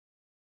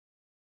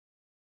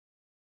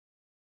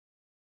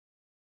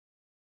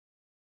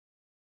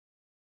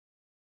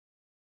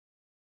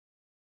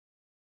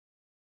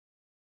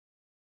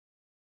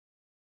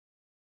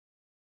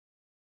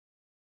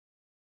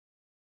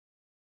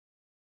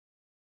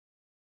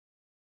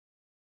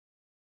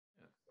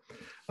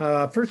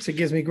First, it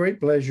gives me great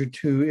pleasure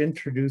to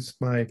introduce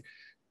my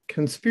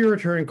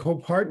conspirator and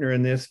co-partner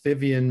in this,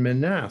 Vivian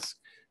Manasc.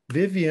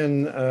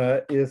 Vivian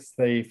is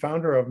the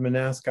founder of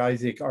Manasc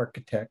Isaac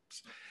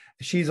Architects.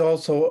 She's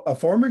also a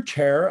former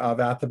chair of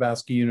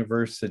Athabasca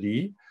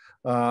University,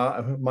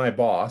 my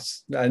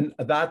boss, and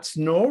that's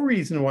no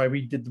reason why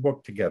we did the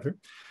book together.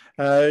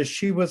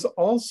 She was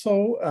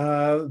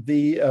also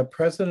the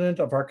president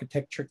of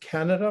Architecture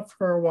Canada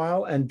for a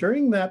while, and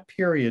during that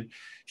period,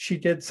 she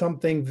did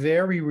something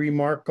very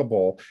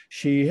remarkable.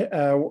 She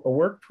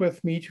worked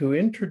with me to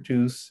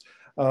introduce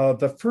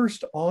the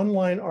first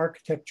online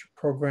architecture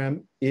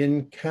program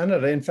in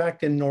Canada, in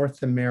fact, in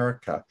North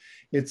America.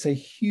 It's a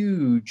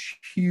huge,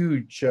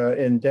 huge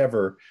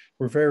endeavor.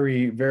 We're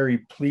very, very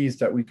pleased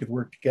that we could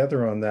work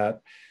together on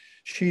that.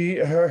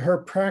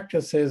 Her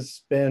practice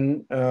has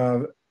been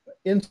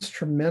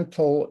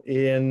instrumental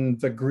in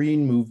the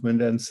green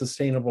movement and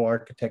sustainable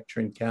architecture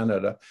in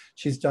Canada.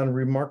 She's done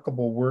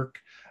remarkable work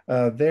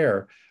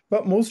there.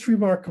 But most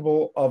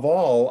remarkable of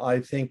all, I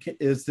think,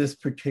 is this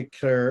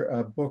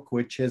particular book,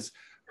 which is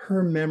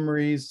her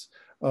memories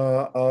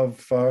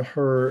of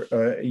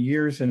her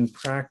years in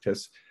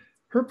practice.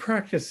 Her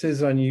practice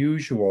is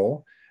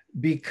unusual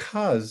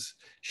because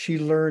she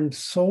learned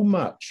so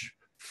much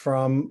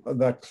from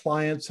the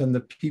clients and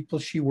the people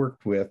she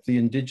worked with, the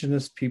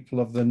Indigenous people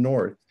of the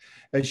North.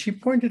 As she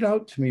pointed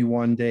out to me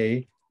one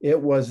day, it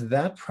was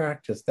that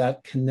practice,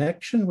 that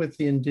connection with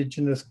the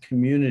Indigenous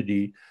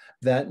community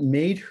that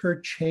made her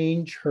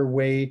change her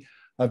way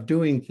of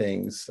doing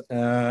things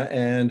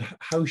and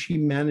how she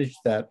managed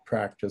that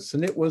practice.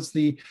 And it was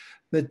the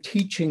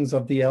teachings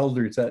of the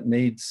elders that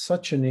made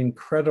such an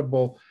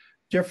incredible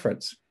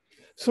difference.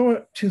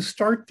 So to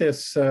start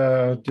this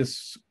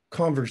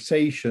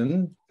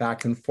conversation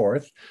back and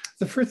forth,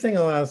 the first thing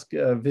I'll ask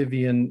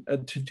Vivian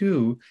to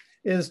do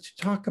is to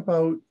talk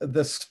about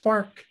the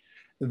spark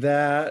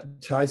that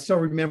I still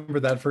remember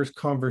that first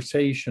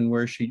conversation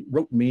where she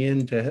roped me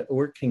into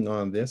working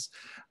on this.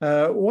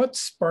 What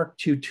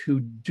sparked you to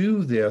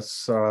do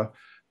this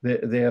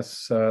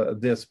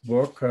this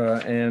book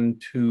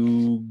and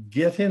to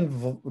get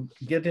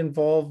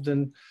involved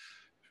and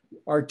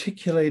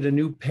articulate a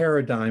new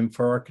paradigm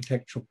for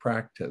architectural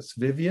practice?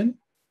 Vivian?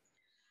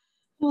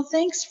 Well,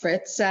 thanks,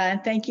 Frits.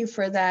 Thank you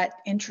for that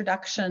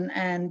introduction,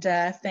 and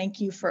thank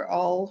you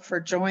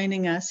for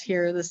joining us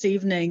here this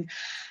evening.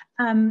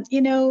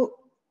 You know,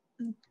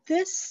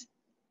 this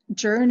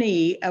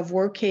journey of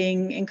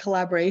working in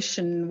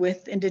collaboration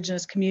with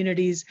Indigenous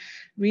communities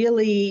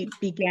really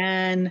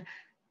began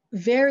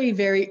very,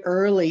 very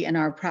early in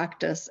our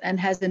practice and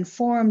has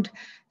informed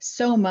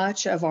so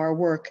much of our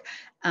work.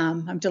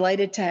 I'm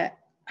delighted to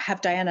have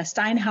Diana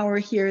Steinhauer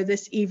here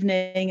this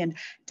evening, and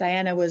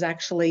Diana was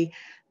actually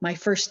my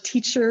first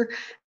teacher,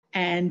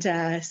 and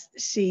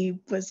she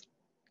was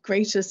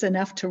gracious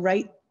enough to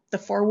write the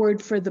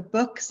foreword for the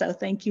book. So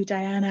thank you,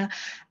 Diana.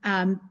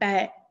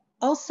 But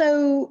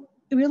also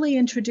really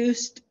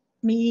introduced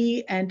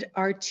me and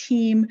our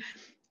team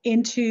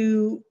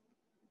into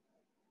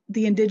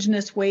the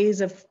Indigenous ways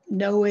of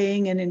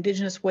knowing and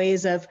Indigenous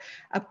ways of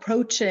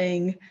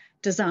approaching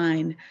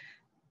design.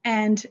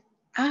 And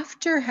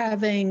after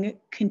having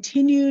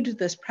continued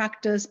this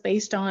practice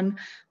based on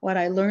what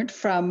I learned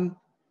from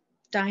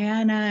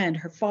Diana and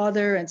her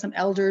father and some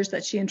elders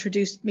that she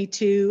introduced me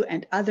to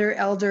and other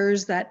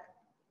elders that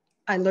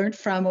I learned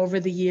from over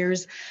the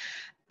years,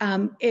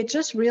 it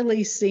just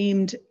really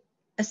seemed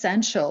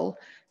essential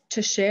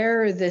to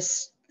share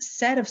this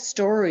set of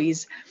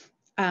stories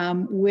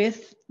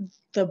with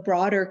the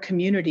broader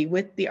community,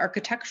 with the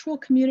architectural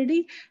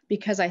community,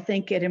 because I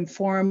think it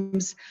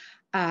informs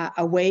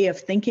a way of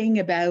thinking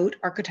about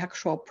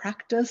architectural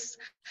practice,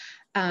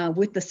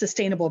 with the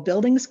sustainable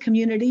buildings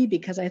community,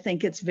 because I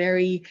think it's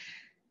very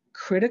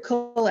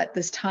critical at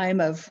this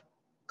time of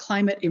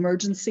climate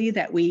emergency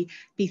that we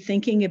be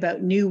thinking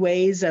about new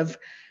ways of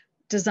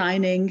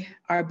designing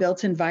our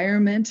built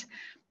environment.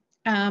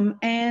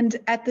 And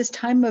at this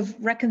time of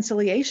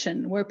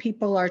reconciliation, where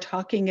people are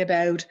talking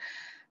about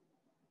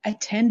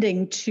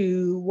attending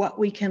to what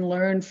we can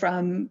learn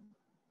from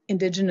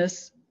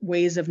Indigenous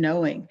ways of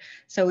knowing.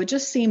 So it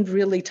just seemed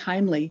really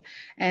timely.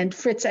 And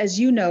Frits, as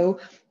you know,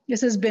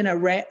 this has been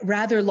a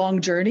rather long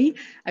journey.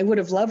 I would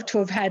have loved to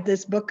have had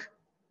this book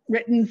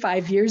written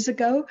 5 years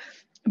ago,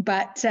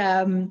 but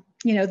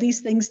you know, these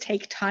things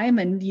take time,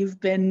 and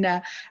you've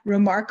been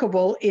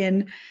remarkable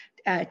in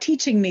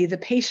teaching me the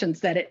patience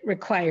that it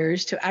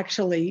requires to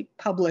actually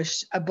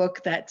publish a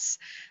book that's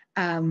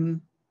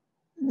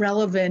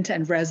relevant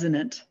and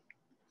resonant.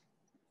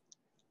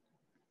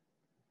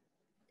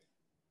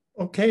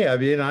 Okay, I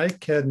mean, I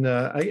can,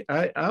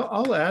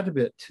 I'll add a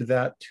bit to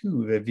that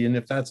too, Vivian,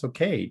 if that's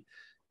okay.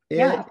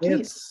 Yeah,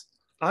 please.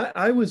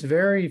 I was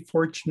very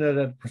fortunate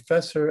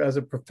as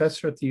a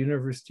professor at the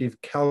University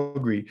of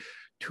Calgary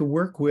to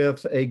work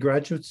with a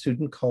graduate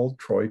student called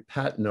Troy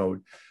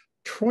Patnode.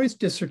 Troy's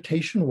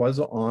dissertation was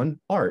on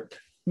art,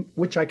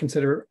 which I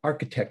consider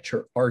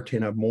architecture art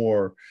in a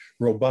more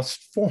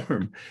robust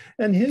form.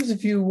 And his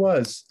view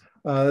was,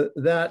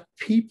 that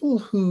people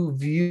who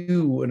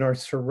view and are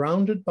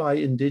surrounded by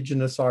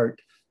Indigenous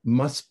art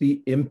must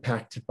be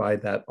impacted by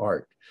that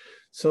art.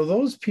 So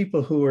those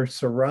people who are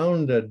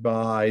surrounded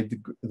by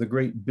the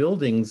great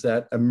buildings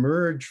that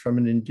emerge from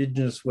an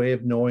Indigenous way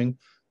of knowing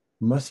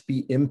must be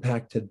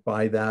impacted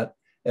by that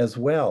as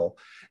well.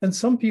 And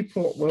some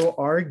people will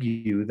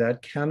argue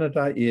that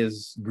Canada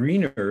is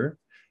greener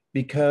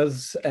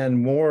because,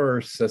 and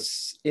more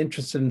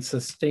interested in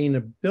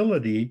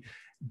sustainability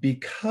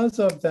because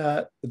of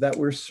that, that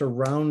we're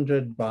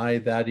surrounded by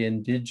that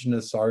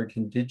Indigenous art,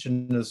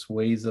 Indigenous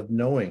ways of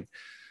knowing.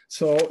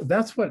 So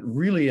that's what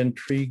really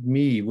intrigued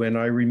me when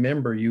I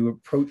remember you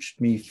approached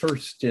me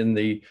first in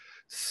the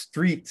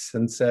streets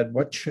and said,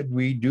 what should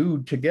we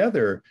do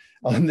together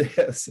on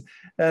this?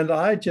 And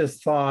I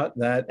just thought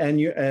that,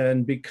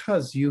 and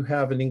because you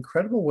have an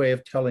incredible way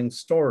of telling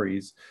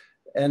stories,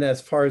 and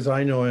as far as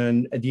I know,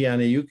 and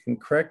Deanna, you can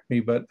correct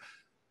me, but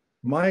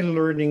my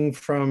learning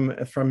from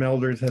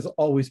elders has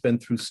always been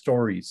through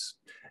stories,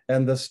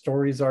 and the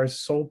stories are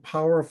so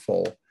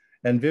powerful.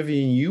 And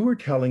Vivian, you were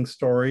telling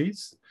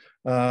stories,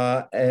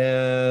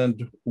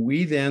 and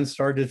we then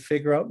started to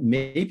figure out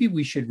maybe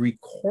we should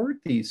record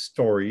these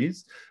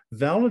stories,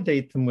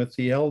 validate them with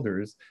the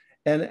elders,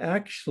 and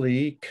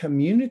actually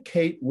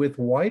communicate with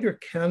wider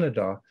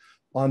Canada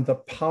on the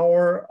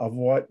power of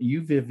what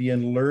you,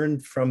 Vivian,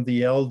 learned from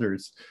the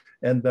elders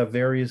and the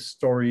various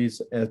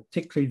stories,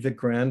 particularly the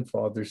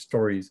grandfather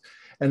stories,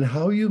 and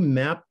how you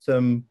map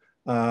them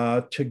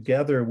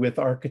together with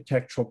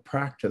architectural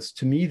practice.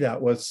 To me,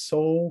 that was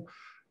so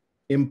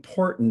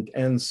important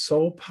and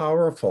so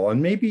powerful.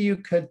 And maybe you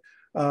could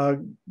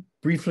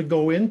briefly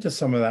go into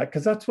some of that,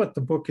 because that's what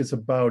the book is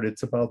about.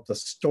 It's about the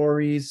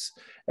stories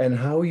and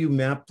how you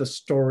map the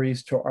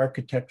stories to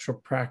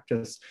architectural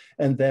practice,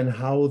 and then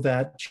how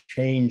that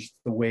changed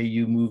the way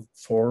you moved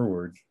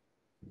forward.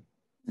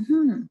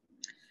 Mm-hmm.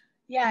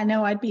 Yeah,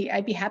 no, I'd be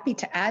happy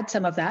to add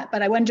some of that,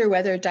 but I wonder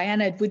whether,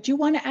 Diana, would you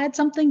want to add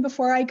something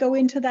before I go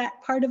into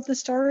that part of the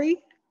story?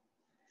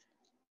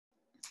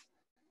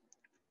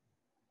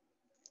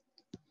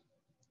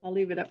 I'll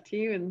leave it up to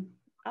you, and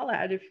I'll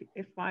add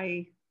if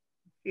I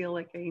feel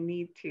like I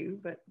need to,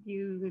 but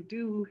you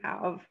do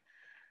have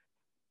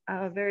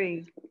a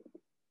very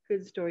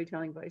good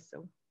storytelling voice,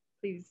 so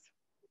please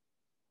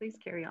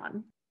carry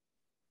on.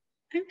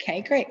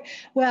 Okay, great.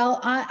 Well,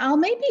 I'll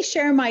maybe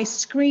share my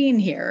screen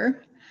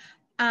here.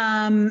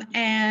 I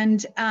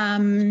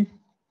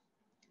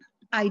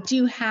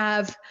do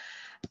have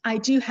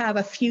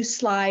a few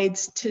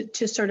slides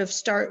to sort of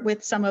start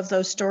with some of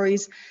those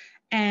stories,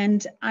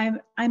 and I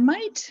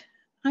might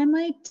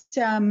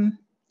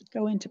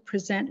go into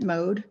present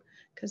mode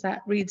because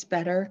that reads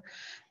better.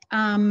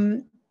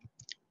 I'm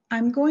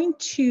going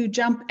to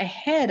jump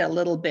ahead a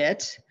little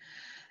bit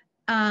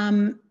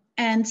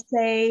and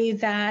say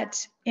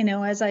that, you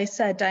know, as I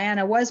said,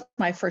 Diana was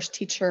my first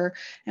teacher.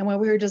 And when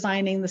we were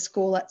designing the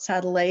school at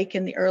Saddle Lake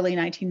in the early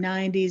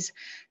 1990s,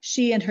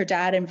 she and her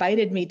dad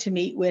invited me to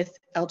meet with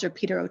Elder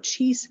Peter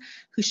O'Cheese,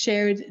 who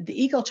shared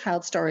the Eagle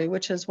Child story,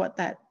 which is what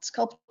that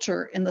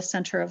sculpture in the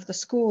center of the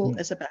school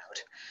is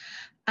about.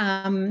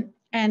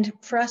 And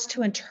for us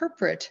to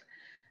interpret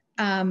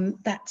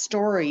that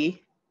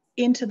story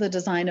into the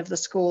design of the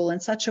school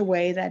in such a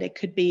way that it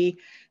could be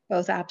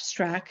both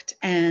abstract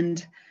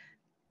and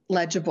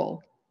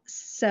legible.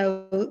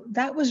 So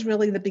that was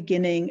really the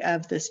beginning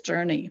of this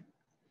journey.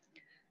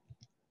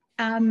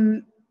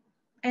 And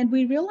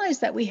we realized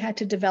that we had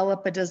to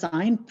develop a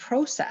design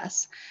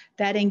process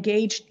that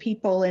engaged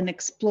people in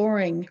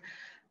exploring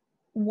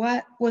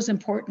what was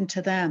important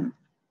to them,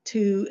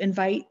 to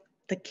invite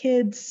the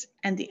kids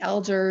and the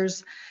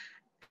elders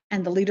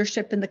and the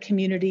leadership in the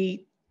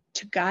community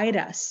to guide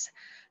us,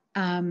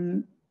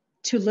 to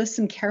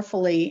listen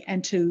carefully,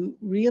 and to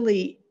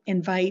really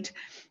invite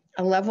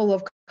a level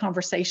of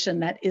conversation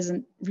that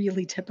isn't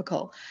really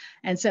typical.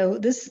 And so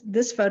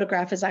this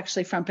photograph is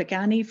actually from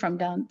Pagani, from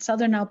down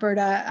southern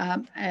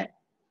Alberta.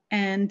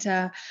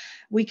 And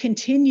we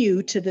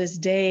continue to this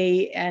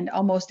day and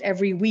almost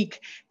every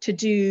week to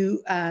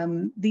do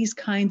these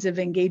kinds of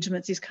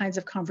engagements, these kinds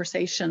of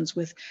conversations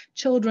with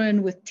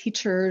children, with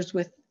teachers,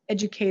 with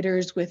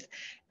educators, with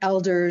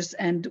elders,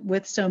 and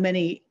with so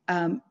many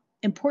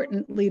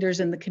important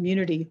leaders in the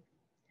community.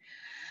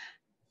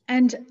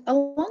 And a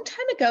long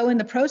time ago, in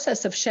the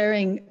process of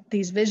sharing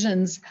these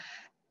visions,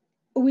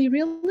 we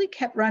really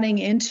kept running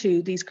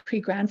into these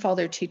Cree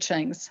grandfather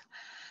teachings.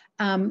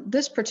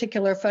 This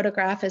particular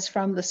photograph is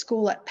from the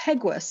school at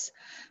Peguis.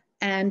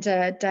 And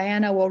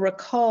Diana will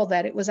recall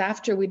that it was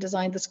after we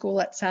designed the school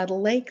at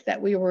Saddle Lake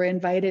that we were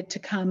invited to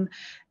come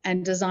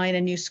and design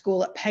a new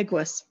school at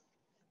Peguis.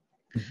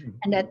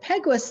 And at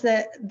Peguis,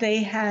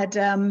 they had,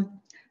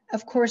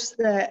 of course,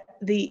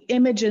 the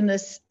image in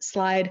this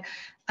slide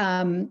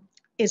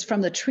is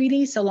from the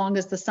treaty. So long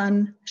as the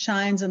sun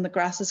shines and the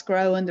grasses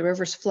grow and the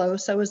rivers flow,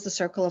 so is the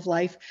circle of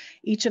life.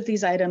 Each of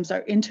these items are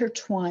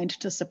intertwined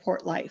to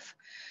support life.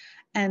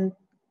 And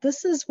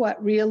this is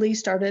what really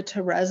started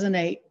to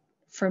resonate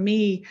for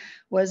me,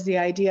 was the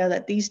idea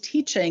that these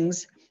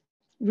teachings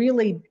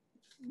really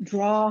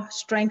draw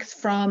strength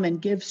from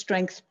and give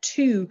strength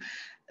to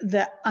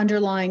the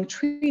underlying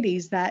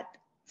treaties that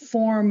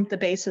form the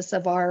basis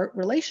of our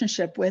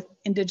relationship with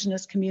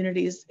Indigenous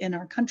communities in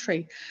our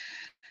country.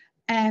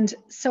 And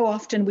so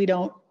often we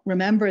don't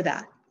remember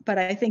that, but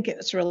I think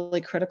it's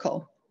really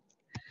critical.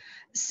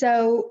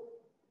 So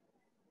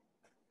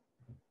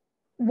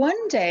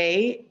one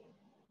day,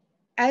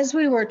 as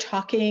we were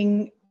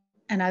talking,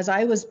 and as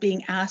I was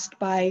being asked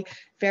by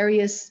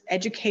various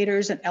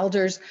educators and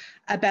elders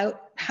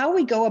about how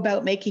we go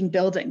about making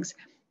buildings,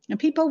 and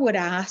people would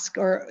ask,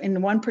 or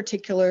in one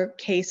particular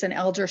case, an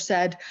elder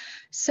said,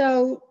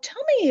 so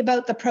tell me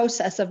about the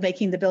process of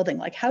making the building.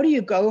 Like, how do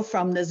you go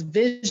from this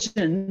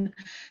vision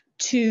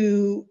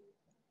to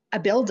a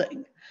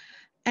building?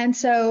 And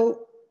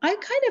so I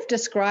kind of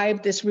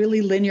described this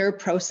really linear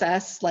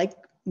process, like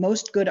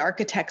most good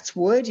architects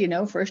would. You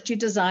know, first you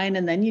design,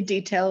 and then you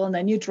detail, and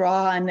then you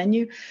draw, and then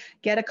you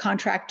get a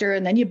contractor,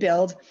 and then you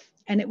build.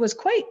 And it was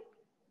quite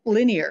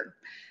linear.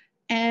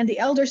 And the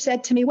elder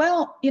said to me,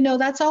 well, you know,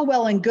 that's all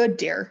well and good,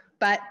 dear,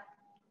 but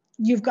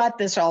you've got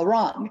this all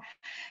wrong.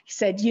 He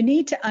said, you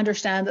need to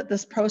understand that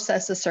this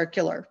process is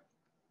circular.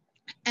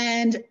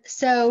 And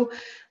so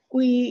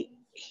he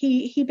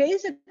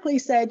basically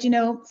said, you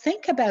know,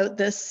 think about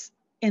this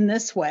in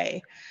this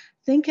way.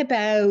 Think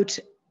about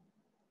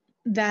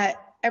that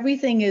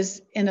everything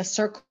is in a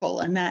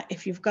circle, and that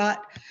if you've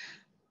got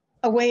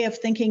a way of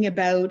thinking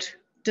about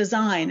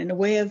design and a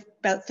way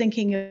about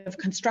thinking of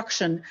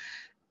construction,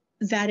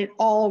 that it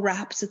all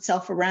wraps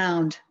itself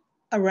around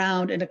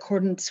in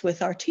accordance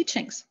with our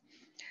teachings.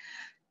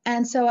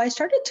 And so I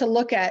started to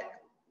look at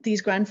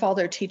these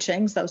grandfather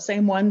teachings, those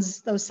same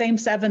ones, those same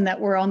 7 that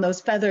were on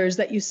those feathers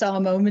that you saw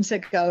a moment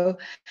ago.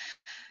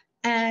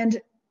 And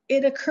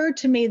it occurred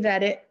to me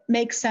that it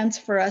makes sense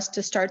for us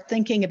to start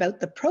thinking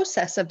about the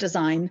process of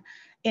design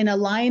in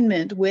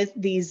alignment with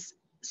these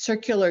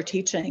circular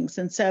teachings.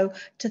 And so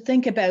to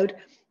think about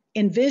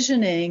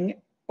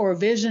envisioning or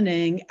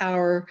visioning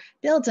our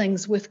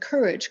buildings with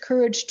courage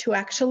to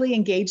actually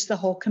engage the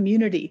whole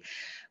community,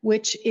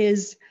 which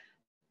is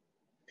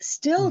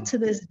still to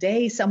this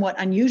day somewhat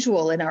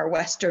unusual in our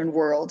Western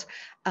world.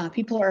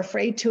 People are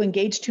afraid to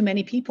engage too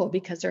many people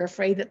because they're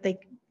afraid that they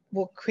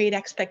will create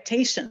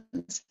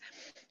expectations.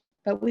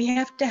 But we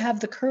have to have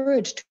the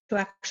courage to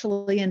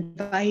actually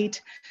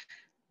invite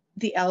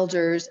the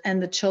elders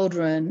and the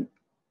children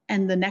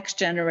and the next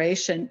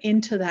generation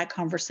into that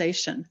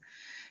conversation.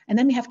 And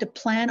then we have to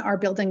plan our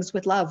buildings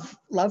with love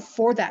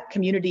for that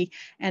community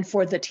and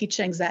for the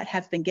teachings that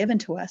have been given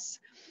to us.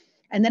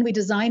 And then we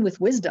design with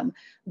wisdom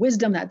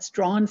that's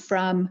drawn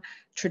from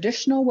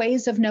traditional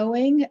ways of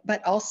knowing,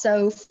 but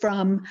also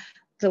from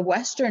the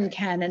Western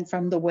canon,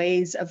 from the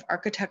ways of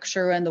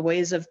architecture and the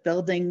ways of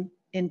building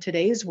in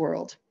today's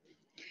world.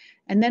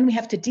 And then we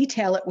have to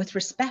detail it with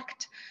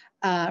respect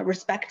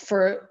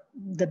for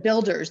the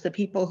builders, the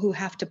people who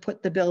have to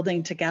put the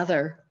building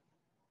together.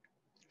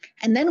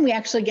 And then we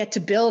actually get to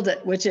build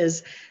it, which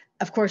is,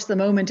 of course, the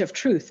moment of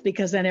truth,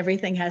 because then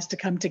everything has to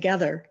come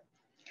together.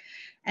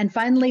 And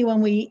finally,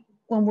 when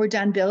we're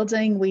done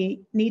building,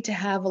 we need to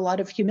have a lot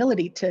of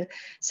humility to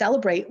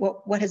celebrate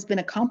what has been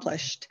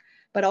accomplished,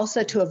 but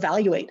also to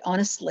evaluate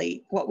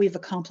honestly what we've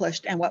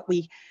accomplished and what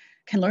we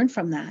can learn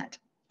from that.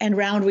 And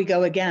round we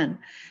go again.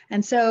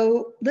 And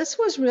so this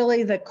was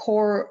really the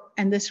core,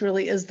 and this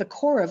really is the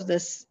core of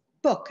this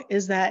book,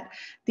 is that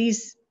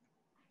these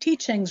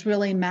teachings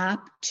really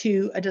map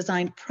to a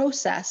design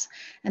process,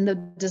 and the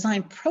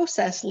design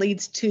process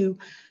leads to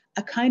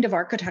a kind of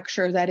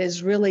architecture that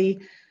is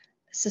really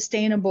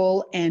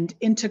sustainable and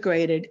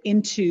integrated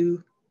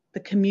into the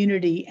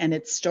community and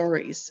its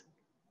stories.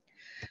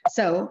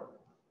 So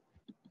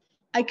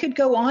I could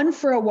go on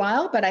for a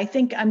while, but I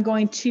think I'm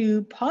going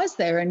to pause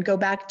there and go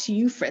back to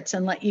you, Frits,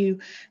 and let you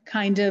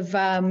kind of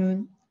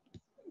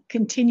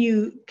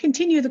continue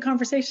the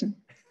conversation.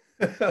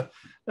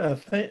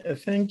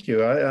 Thank you.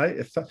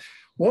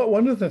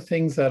 One of the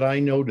things that I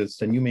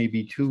noticed, and you may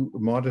be too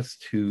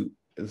modest to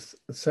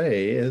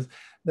say, is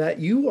that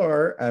you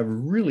are a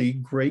really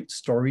great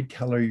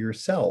storyteller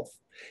yourself.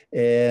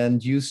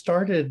 And you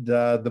started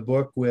the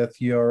book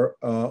with your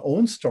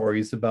own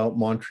stories about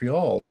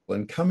Montreal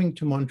and coming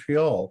to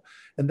Montreal.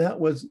 And that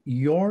was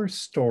your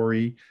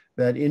story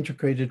that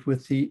integrated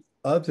with the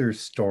other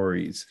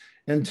stories.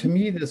 And to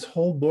me, this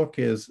whole book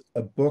is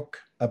a book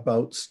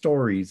about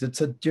stories.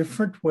 It's a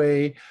different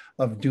way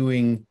of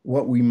doing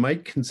what we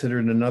might consider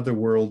in another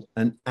world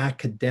an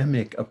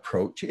academic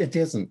approach. It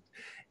isn't.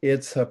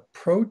 It's an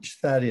approach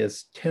that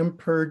is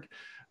tempered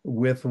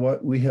with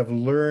what we have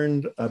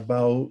learned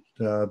about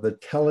the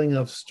telling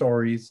of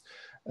stories.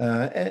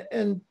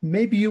 And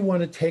maybe you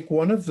want to take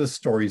one of the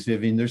stories,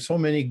 Vivian. There's so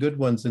many good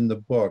ones in the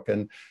book,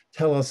 and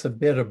tell us a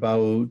bit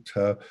about,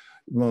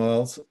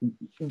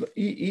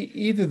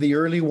 either the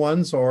early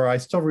ones, or I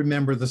still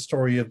remember the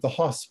story of the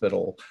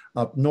hospital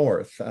up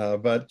north.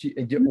 But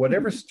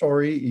whatever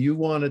story you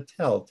want to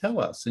tell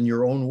us in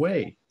your own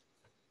way.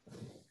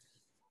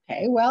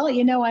 Okay, well,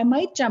 you know, I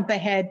might jump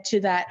ahead to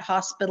that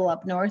hospital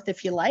up north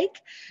if you like.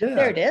 Yeah.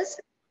 There it is.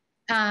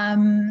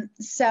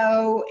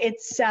 So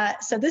it's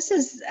so this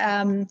is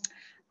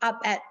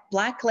up at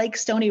Black Lake,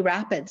 Stony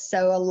Rapids.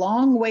 So a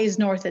long ways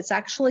north. It's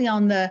actually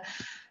on the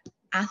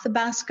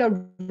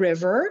Athabasca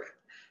River,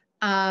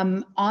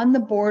 on the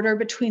border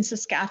between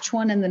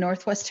Saskatchewan and the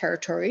Northwest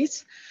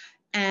Territories.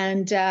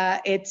 And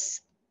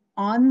it's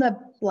on the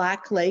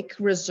Black Lake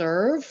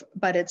Reserve,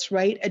 but it's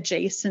right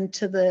adjacent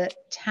to the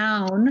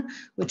town,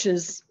 which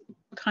is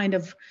kind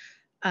of,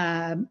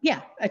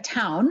 a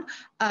town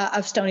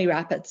of Stony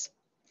Rapids.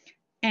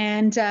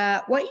 And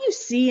what you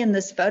see in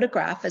this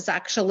photograph is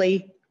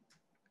actually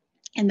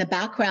in the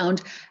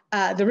background,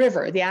 the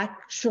river, the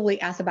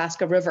actually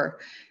Athabasca River.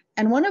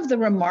 And one of the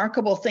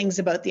remarkable things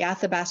about the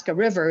Athabasca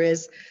River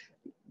is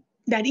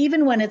that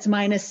even when it's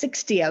minus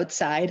 60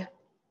 outside,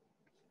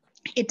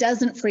 it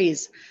doesn't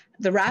freeze.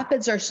 The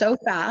rapids are so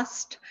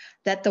fast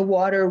that the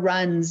water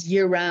runs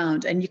year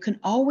round, and you can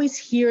always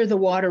hear the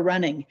water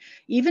running.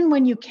 Even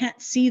when you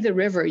can't see the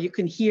river, you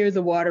can hear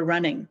the water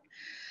running.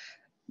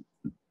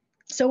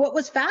 So what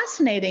was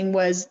fascinating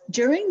was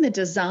during the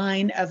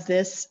design of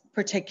this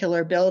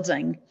particular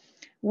building,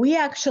 we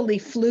actually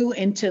flew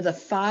into the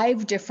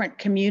 5 different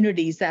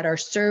communities that are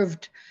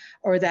served,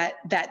 or that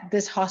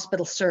this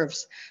hospital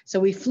serves. So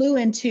we flew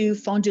into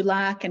Fond du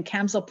Lac and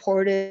Kamsel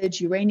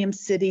Portage, Uranium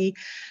City,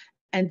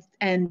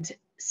 and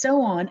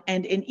so on.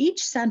 And in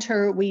each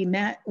center, we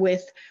met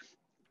with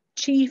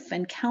chief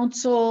and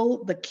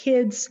council, the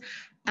kids.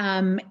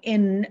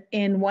 In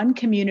one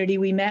community,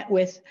 we met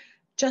with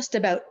just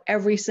about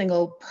every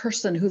single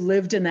person who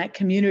lived in that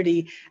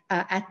community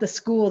at the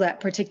school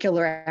that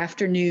particular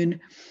afternoon.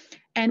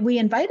 And we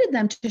invited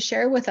them to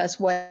share with us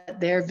what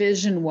their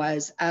vision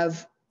was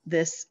of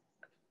this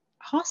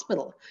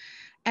hospital.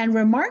 And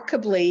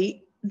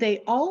remarkably,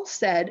 they all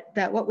said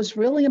that what was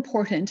really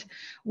important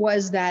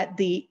was that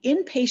the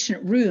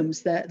inpatient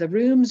rooms, the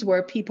rooms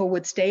where people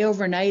would stay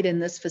overnight in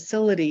this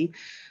facility,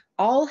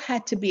 all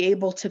had to be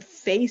able to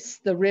face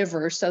the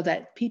river so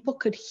that people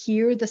could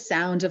hear the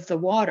sound of the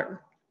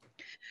water.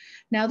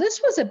 Now,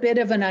 this was a bit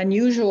of an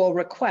unusual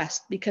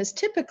request because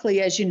typically,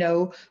 as you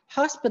know,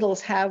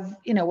 hospitals have,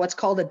 what's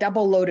called a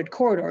double loaded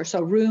corridor,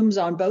 so rooms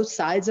on both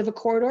sides of a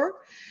corridor.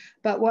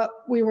 But what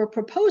we were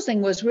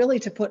proposing was really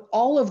to put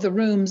all of the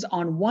rooms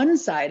on one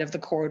side of the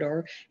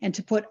corridor and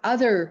to put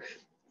other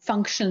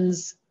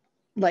functions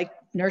like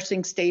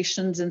nursing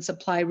stations and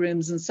supply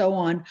rooms and so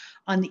on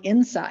the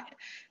inside.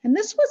 And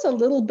this was a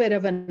little bit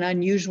of an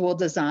unusual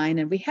design,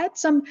 and we had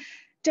some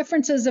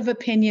differences of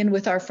opinion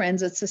with our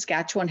friends at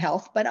Saskatchewan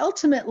Health, but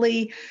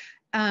ultimately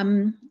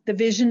the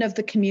vision of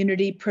the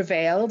community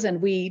prevailed,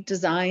 and we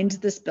designed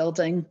this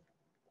building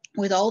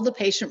with all the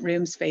patient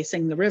rooms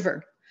facing the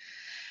river.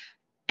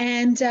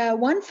 And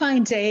one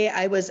fine day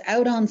I was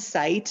out on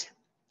site,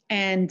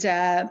 and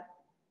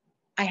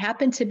I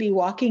happened to be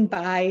walking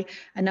by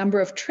a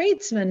number of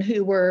tradesmen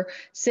who were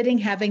sitting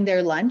having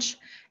their lunch,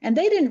 and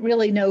they didn't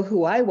really know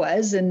who I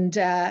was. And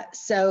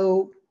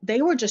so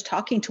they were just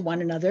talking to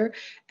one another.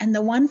 And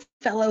the one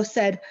fellow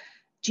said,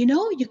 "Do you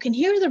know, you can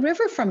hear the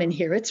river from in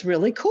here. It's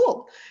really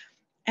cool."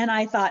 And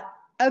I thought,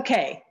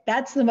 okay,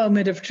 that's the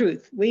moment of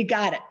truth. We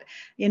got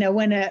it.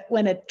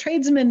 When a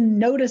tradesman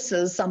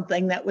notices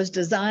something that was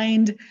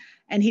designed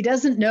and he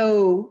doesn't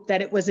know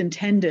that it was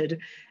intended,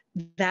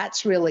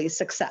 that's really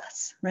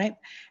success, right?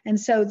 And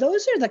so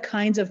those are the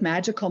kinds of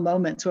magical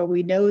moments where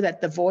we know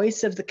that the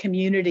voice of the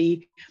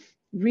community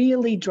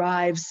really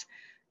drives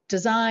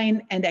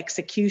design and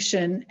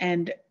execution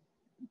and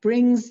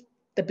brings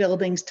the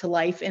buildings to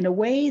life in a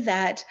way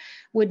that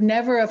would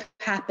never have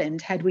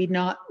happened had we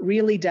not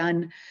really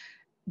done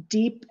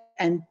deep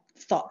and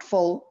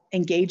thoughtful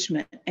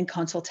engagement and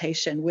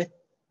consultation with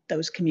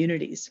those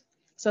communities.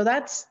 So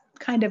that's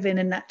kind of in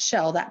a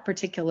nutshell, that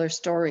particular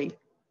story.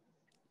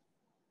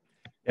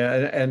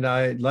 Yeah, and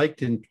I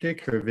liked in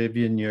particular,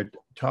 Vivian, you're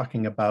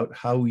talking about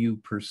how you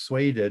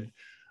persuaded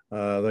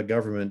the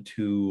government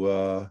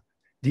to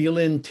deal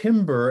in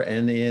timber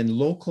and in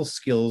local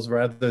skills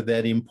rather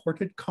than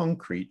imported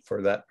concrete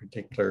for that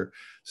particular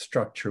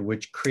structure,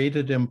 which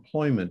created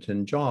employment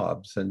and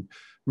jobs and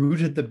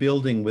rooted the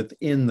building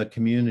within the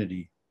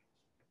community.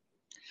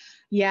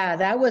 Yeah,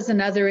 that was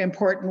another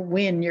important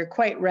win. You're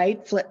quite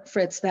right,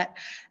 Frits, that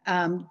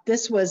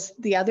this was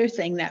the other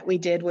thing that we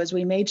did was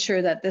we made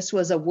sure that this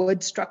was a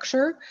wood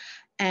structure.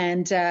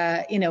 And,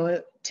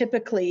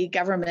 typically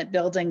government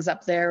buildings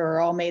up there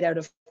are all made out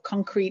of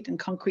concrete and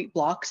concrete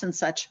blocks and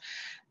such.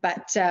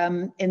 But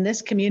in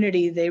this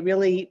community, they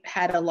really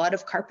had a lot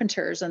of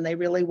carpenters and they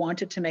really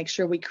wanted to make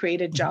sure we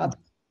created jobs.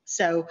 Mm-hmm.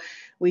 So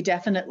we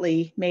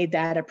definitely made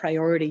that a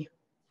priority.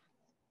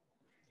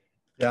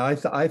 Yeah,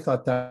 I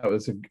thought that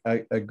was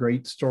a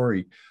great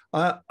story.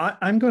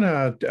 I'm going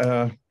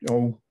to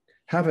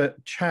have a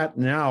chat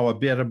now a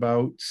bit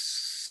about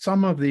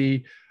some of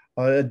the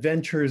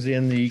adventures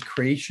in the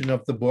creation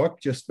of the book,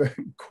 just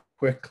very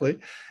quickly.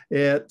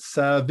 It's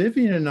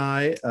Vivian and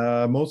I,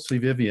 mostly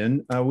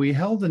Vivian, we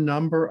held a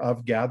number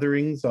of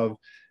gatherings of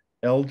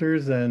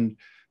elders and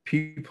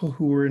people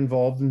who were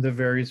involved in the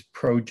various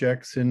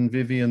projects in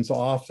Vivian's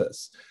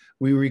office.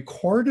 We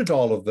recorded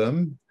all of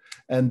them,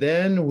 and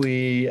then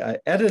we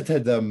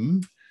edited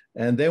them,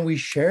 and then we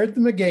shared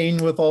them again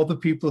with all the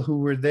people who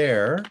were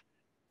there.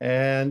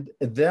 And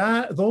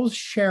those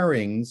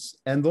sharings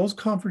and those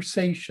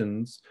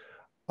conversations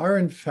are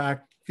in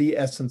fact the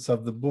essence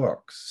of the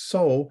book.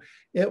 So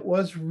it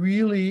was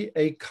really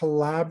a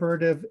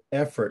collaborative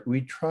effort.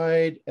 We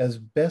tried as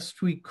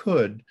best we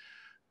could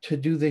to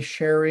do the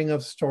sharing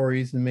of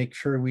stories and make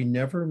sure we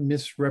never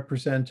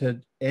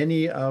misrepresented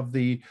any of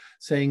the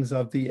sayings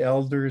of the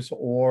elders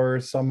or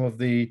some of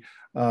the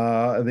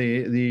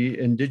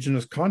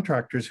Indigenous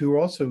contractors who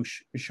also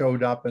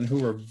showed up and who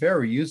were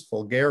very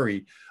useful.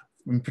 Gary,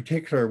 in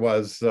particular,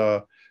 was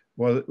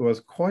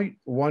quite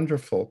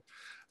wonderful.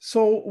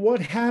 So what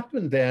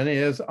happened then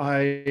is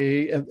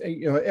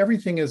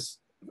everything is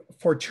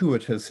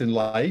fortuitous in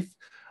life.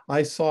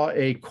 I saw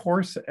a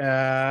course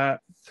at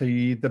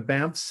the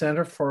Banff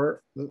Center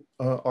for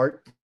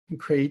Art and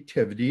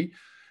Creativity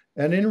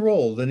and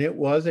enrolled, and it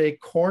was a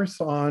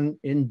course on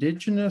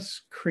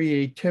Indigenous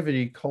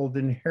creativity called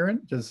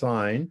Inherent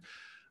Design,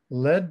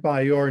 led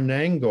by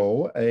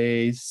Ornango,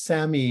 a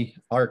Sami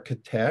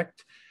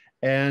architect,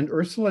 and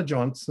Ursula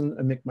Johnson,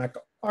 a Mi'kmaq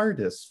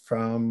artist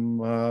from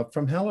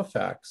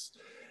Halifax.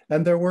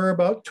 And there were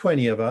about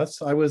 20 of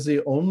us. I was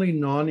the only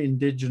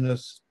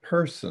non-Indigenous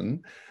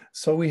person.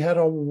 So we had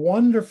a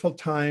wonderful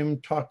time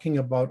talking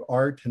about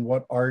art and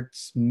what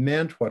arts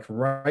meant, what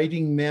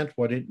writing meant,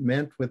 what it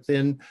meant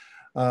within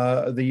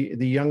the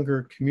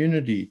younger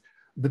community.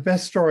 The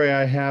best story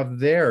I have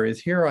there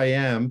is here I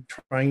am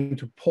trying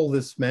to pull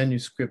this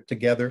manuscript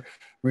together,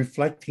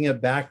 reflecting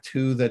it back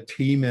to the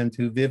team and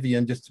to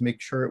Vivian just to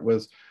make sure it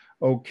was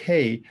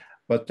okay.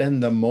 But then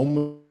the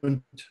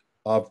moment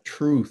of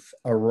truth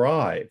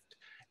arrived,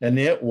 and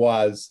it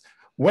was,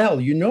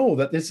 well, you know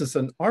that this is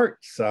an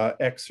arts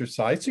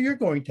exercise, so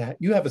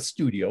you have a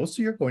studio,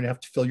 so you're going to have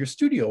to fill your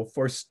studio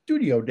for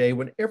studio day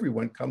when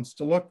everyone comes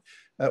to look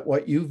at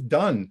what you've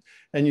done.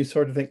 And you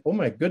sort of think, oh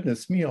my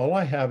goodness me, all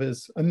I have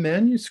is a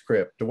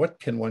manuscript. What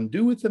can one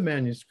do with the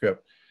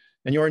manuscript?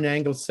 And Jorn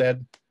Angle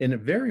said, in a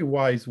very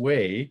wise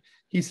way,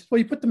 he said, well,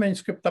 you put the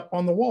manuscript up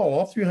on the wall,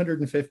 all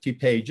 350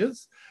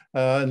 pages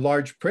in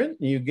large print,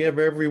 and you give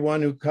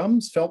everyone who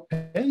comes felt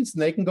pens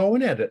and they can go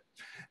and edit.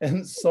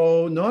 And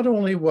so not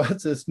only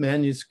was this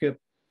manuscript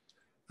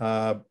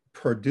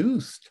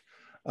produced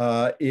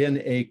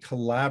in a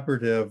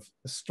collaborative,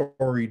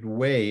 storied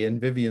way in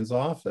Vivian's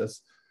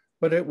office,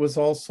 but it was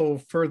also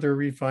further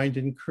refined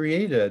and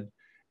created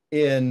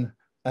in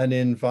an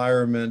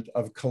environment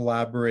of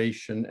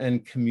collaboration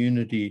and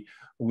community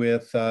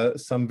with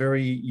some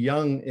very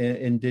young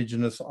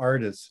Indigenous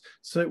artists.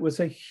 So it was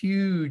a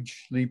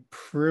hugely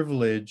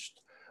privileged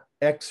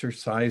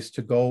exercise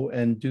to go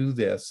and do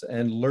this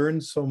and learn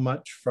so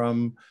much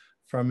from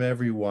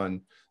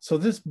everyone. So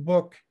this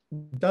book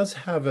does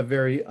have a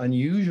very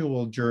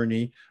unusual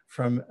journey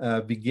from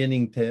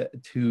beginning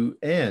to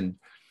end.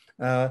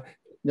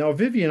 Now,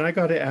 Vivian, I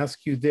got to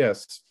ask you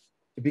this,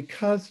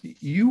 because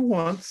you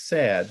once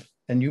said,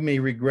 and you may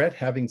regret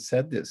having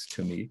said this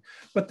to me,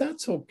 but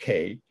that's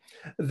okay,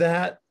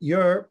 that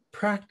your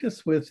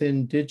practice with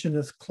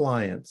Indigenous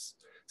clients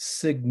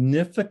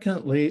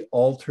significantly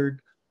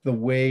altered the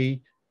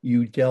way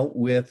you dealt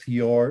with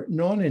your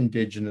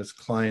non-Indigenous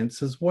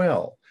clients as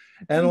well,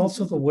 and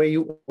also the way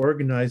you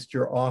organized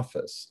your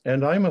office.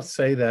 And I must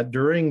say that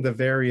during the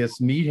various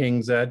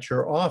meetings at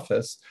your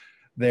office,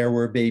 there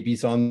were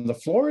babies on the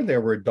floor,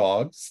 there were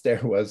dogs, there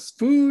was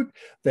food,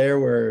 there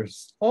were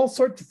all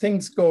sorts of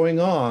things going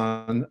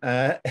on.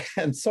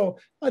 And so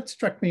it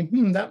struck me,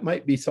 that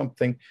might be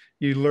something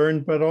you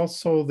learned, but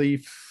also the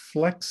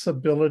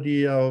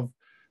flexibility of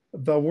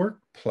the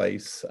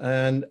workplace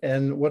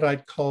and what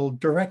I'd call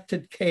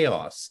directed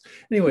chaos.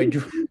 Anyway,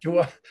 do you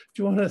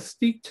want to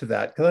speak to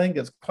that? Because I think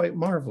it's quite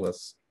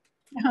marvelous.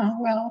 Oh,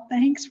 well,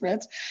 thanks,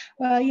 Frits.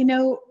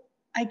 Well,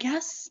 I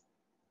guess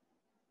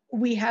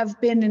we have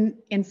been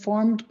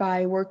informed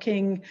by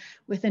working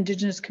with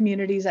Indigenous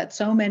communities at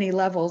so many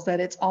levels that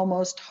it's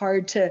almost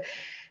hard to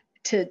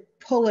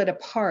pull it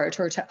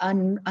apart or to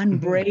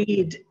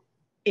unbraid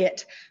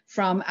it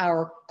from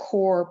our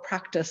core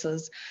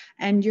practices.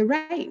 And you're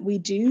right, we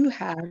do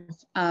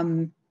have,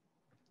 I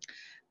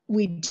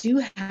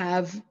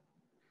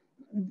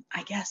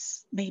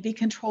guess maybe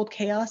controlled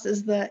chaos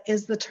is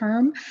the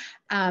term,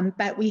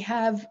 but we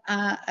have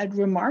a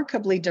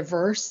remarkably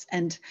diverse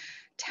and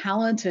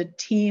talented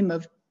team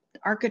of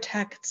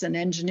architects and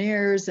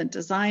engineers and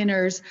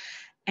designers.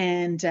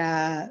 And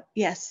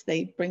yes,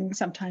 they bring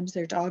sometimes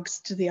their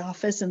dogs to the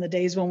office in the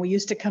days when we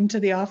used to come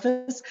to the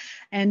office,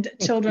 and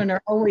children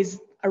are always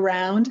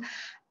around.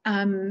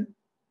 And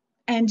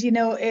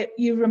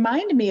you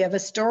remind me of a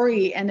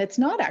story, and it's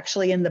not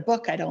actually in the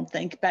book, I don't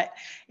think, but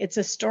it's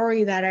a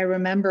story that I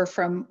remember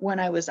from when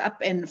I was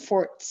up in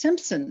Fort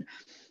Simpson.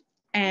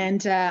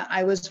 And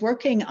I was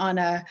working on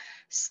a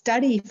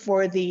study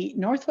for the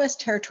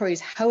Northwest Territories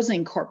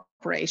Housing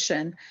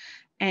Corporation.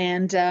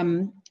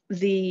 And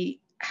the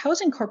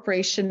Housing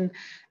Corporation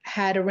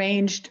had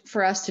arranged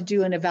for us to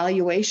do an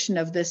evaluation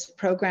of this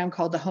program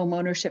called the Home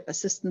Ownership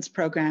Assistance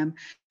Program.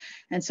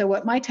 And so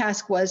what my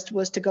task was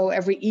to go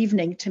every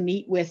evening to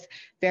meet with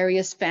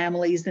various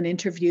families and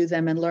interview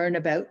them and learn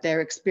about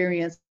their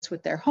experience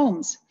with their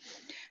homes.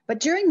 But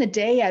during the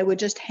day, I would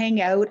just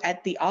hang out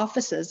at the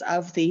offices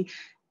of the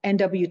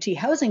NWT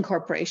Housing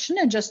Corporation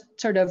and just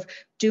sort of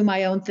do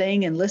my own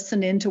thing and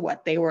listen into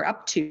what they were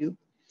up to.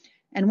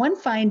 And one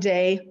fine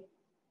day,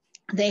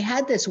 they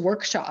had this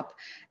workshop,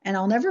 and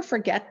I'll never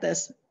forget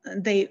this.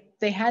 They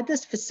had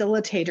this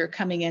facilitator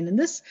coming in, and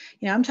this,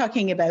 I'm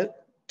talking about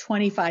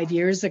 25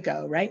 years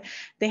ago, right?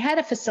 They had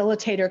a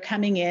facilitator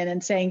coming in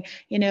and saying,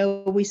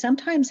 we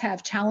sometimes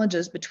have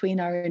challenges between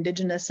our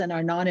Indigenous and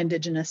our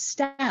non-Indigenous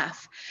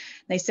staff.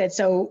 They said,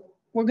 so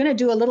we're going to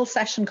do a little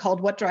session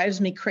called What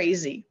Drives Me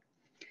Crazy.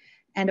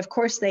 And of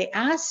course, they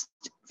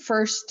asked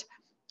first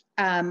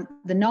the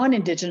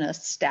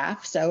non-Indigenous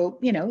staff, so,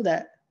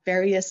 the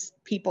various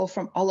people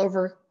from all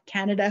over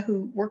Canada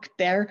who worked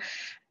there,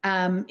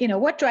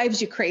 what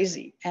drives you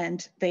crazy?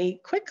 And they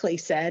quickly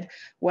said,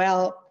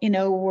 well,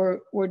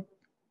 we're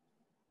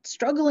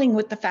struggling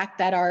with the fact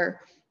that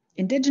our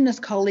Indigenous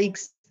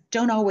colleagues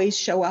don't always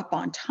show up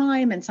on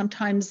time, and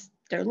sometimes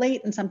they're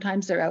late and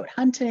sometimes they're out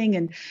hunting,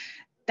 and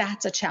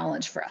that's a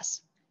challenge for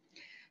us.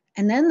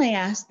 And then they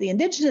asked the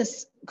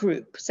Indigenous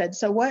group, said,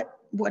 so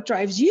what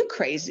drives you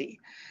crazy?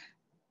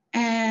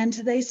 And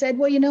they said,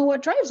 well,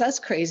 what drives us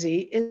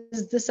crazy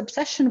is this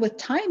obsession with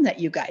time that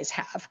you guys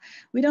have.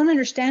 We don't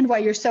understand why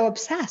you're so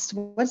obsessed.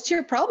 What's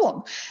your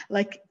problem?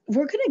 Like,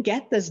 we're going to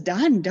get this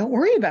done. Don't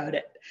worry about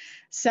it.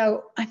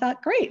 So I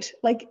thought, great,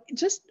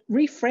 just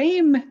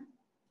reframe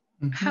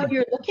how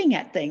you're looking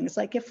at things.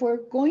 Like, if we're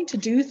going to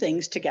do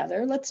things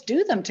together, let's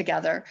do them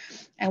together.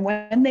 And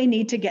when they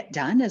need to get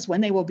done is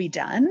when they will be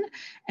done.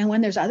 And when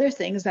there's other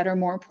things that are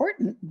more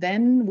important,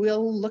 then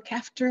we'll look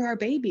after our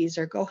babies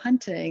or go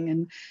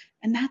hunting.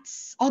 And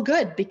that's all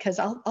good,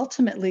 because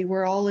ultimately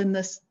we're all in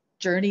this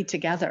journey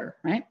together,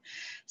 right?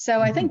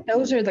 So I think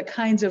those are the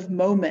kinds of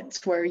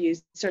moments where you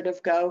sort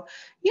of go,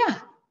 yeah,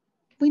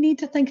 we need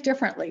to think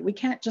differently. We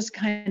can't just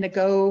kind of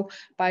go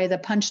by the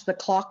punch the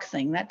clock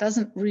thing. That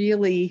doesn't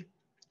really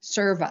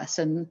serve us,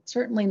 and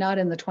certainly not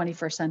in the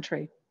 21st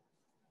century.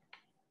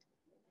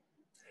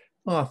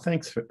 Oh,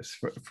 thanks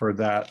for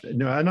that.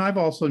 And I've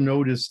also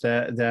noticed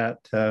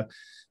that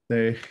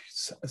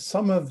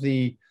some of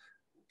the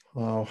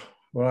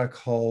what I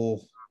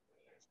call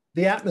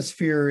the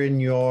atmosphere in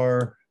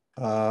your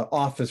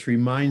office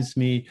reminds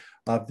me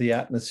of the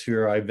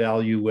atmosphere I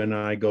value when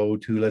I go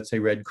to, let's say,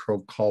 Red Crow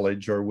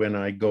College, or when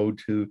I go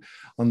to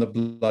on the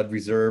Blood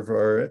Reserve.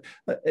 Or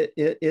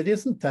it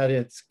isn't that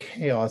it's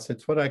chaos.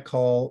 It's what I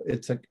call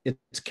it's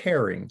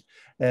caring,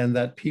 and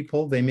that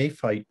people, they may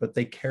fight, but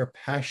they care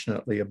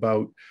passionately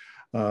about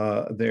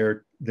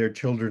their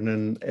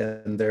children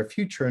and their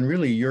future. And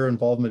really, your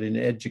involvement in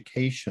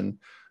education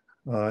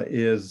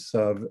is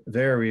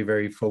very,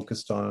 very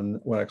focused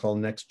on what I call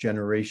next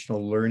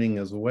generational learning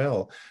as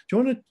well. Do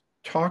you want to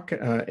talk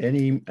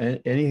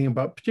anything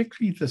about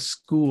particularly the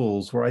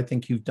schools, where I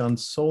think you've done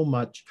so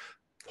much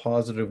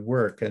positive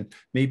work? And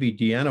maybe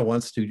Deanna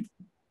wants to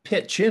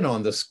pitch in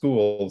on the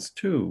schools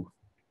too.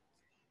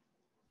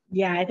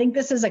 Yeah, I think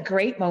this is a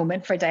great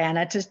moment for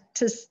Diana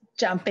to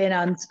jump in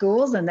on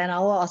schools, and then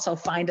I'll also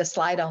find a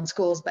slide on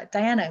schools. But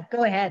Diana,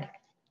 go ahead.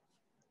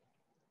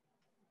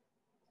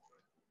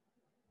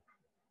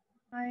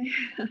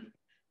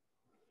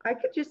 I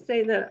could just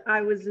say that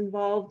I was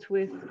involved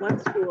with one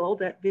school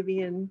that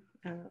Vivian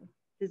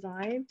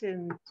designed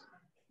and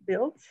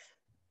built,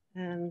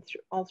 and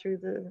all through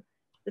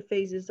the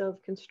phases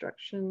of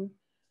construction.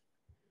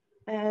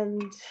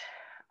 And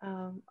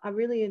I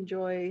really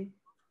enjoy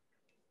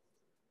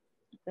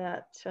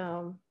that.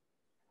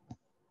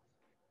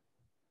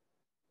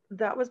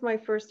 That was my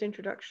first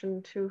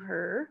introduction to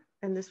her.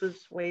 And this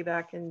was way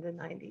back in the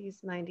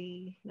 90s,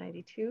 90,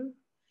 92.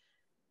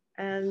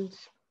 And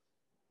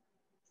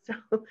so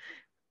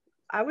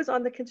I was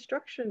on the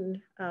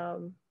construction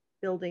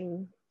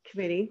building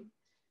committee,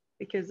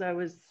 because I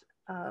was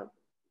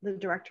the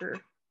director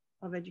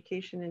of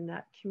education in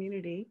that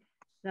community.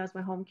 That was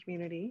my home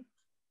community.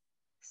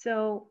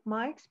 So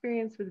my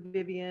experience with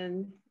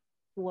Vivian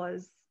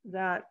was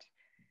that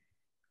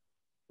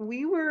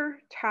we were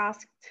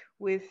tasked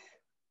with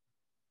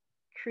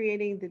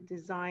creating the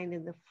design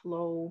and the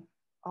flow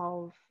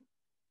of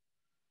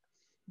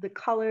the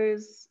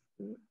colors,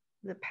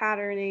 the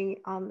patterning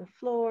on the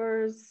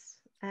floors,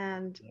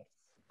 and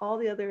all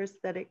the other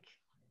aesthetic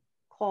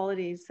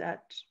qualities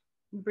that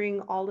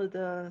bring all of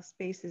the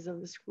spaces of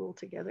the school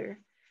together.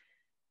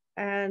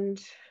 And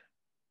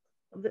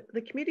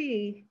the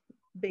committee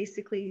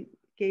basically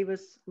gave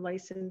us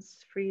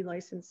free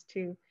license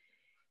to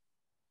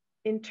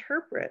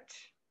interpret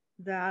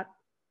that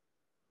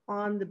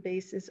on the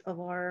basis of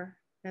our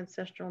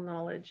ancestral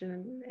knowledge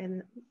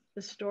and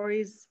the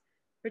stories,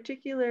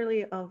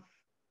 particularly of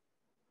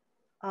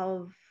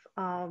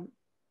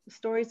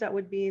stories that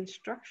would be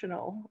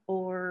instructional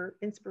or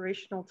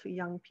inspirational to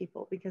young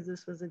people, because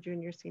this was a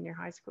junior senior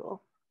high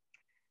school.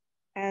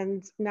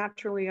 And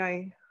naturally,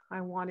 I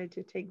wanted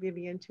to take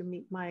Vivian to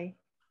meet my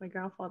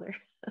grandfather,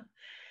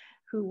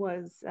 who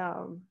was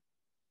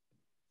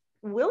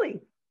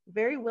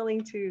very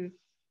willing to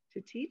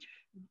teach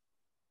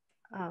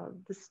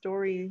the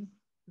story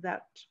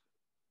that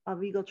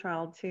of Eagle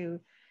Child to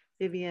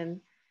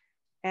Vivian.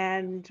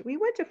 And we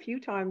went a few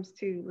times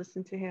to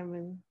listen to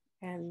him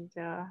and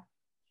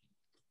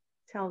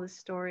tell this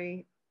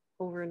story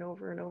over and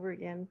over and over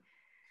again.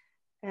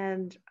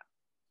 And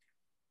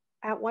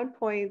at one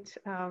point,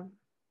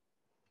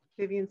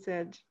 Vivian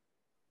said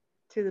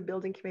to the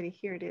building committee,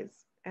 "Here it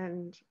is."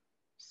 And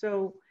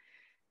so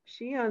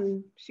she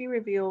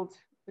revealed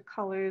the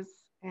colors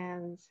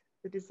and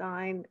the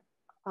design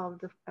of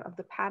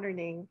the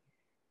patterning,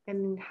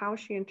 and how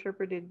she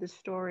interpreted the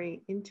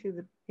story into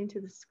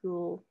the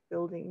school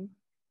building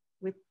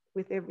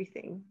with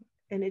everything.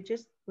 And it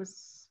just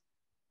was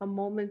a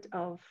moment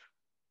of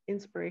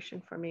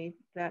inspiration for me,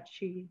 that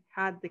she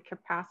had the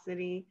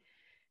capacity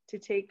to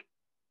take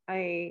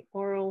a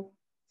oral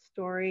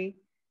story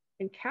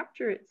and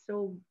capture it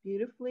so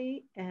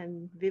beautifully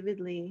and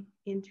vividly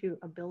into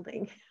a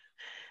building.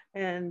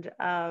 And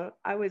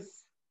I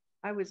was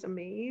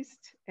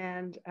amazed,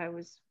 and I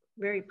was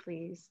very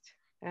pleased.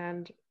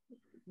 And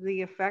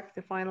the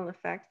final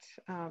effect,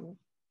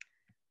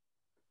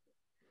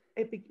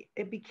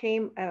 it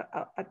became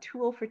a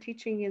tool for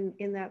teaching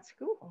in that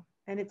school,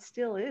 and it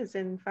still is.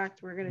 And in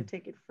fact, we're going to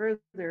take it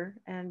further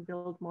and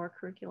build more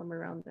curriculum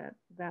around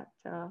that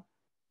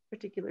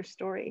particular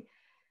story.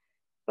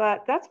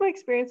 But that's my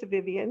experience of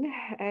Vivian,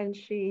 and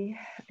she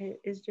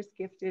is just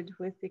gifted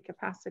with the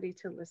capacity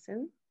to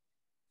listen,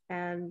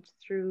 and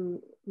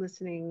through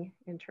listening,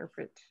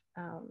 interpret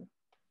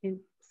in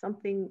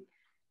something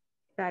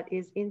that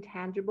is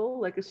intangible,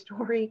 like a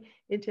story,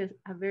 into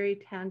a very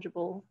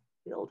tangible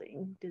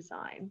building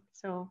design.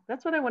 So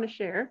that's what I want to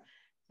share,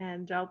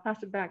 and I'll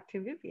pass it back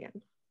to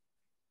Vivian.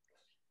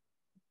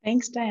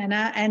 Thanks,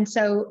 Diana. And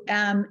so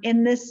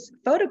in this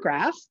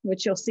photograph,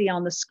 which you'll see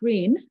on the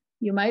screen,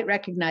 you might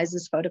recognize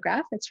this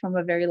photograph. It's from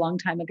a very long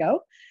time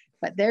ago,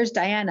 but there's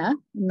Diana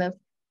in the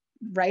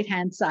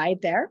right-hand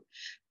side there.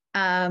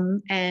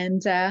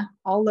 And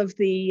all of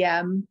the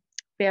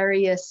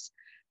various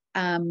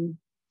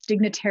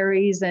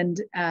dignitaries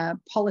and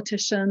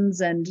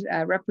politicians and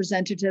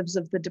representatives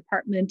of the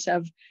Department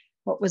of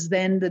what was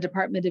then the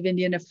Department of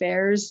Indian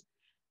Affairs.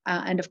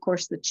 And of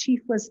course, the chief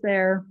was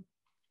there.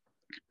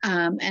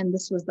 And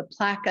this was the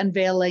plaque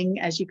unveiling,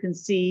 as you can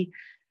see.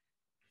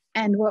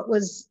 And what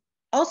was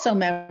also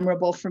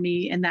memorable for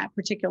me in that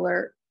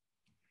particular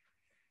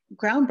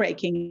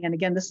groundbreaking, and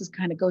again, this is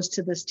kind of goes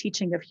to this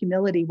teaching of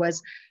humility,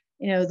 was,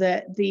 you know,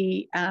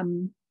 the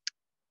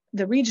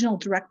regional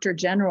director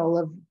general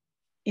of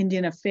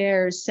Indian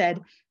Affairs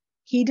said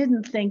he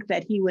didn't think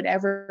that he would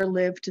ever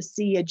live to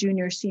see a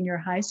junior senior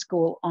high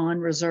school on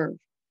reserve.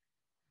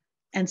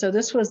 And so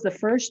this was the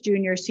first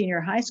junior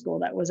senior high school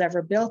that was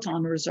ever built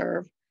on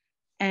reserve.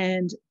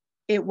 And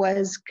it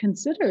was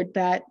considered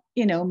that,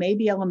 you know,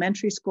 maybe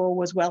elementary school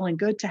was well and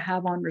good to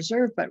have on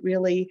reserve, but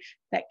really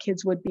that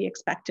kids would be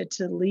expected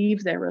to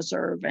leave their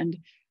reserve and,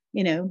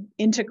 you know,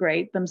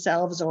 integrate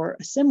themselves or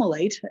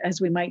assimilate,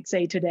 as we might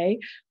say today.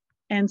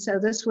 And so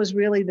this was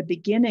really the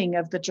beginning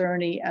of the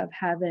journey of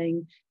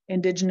having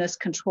Indigenous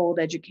controlled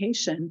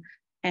education.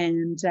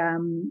 And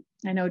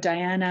I know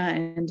Diana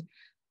and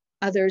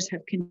others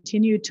have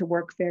continued to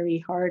work very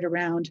hard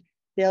around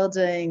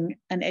building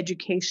an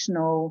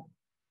educational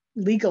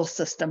legal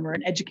system or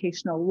an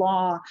educational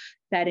law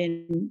that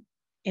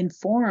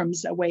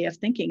informs a way of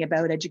thinking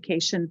about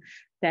education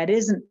that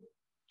isn't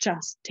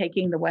just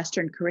taking the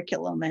Western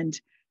curriculum and,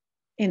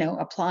 you know,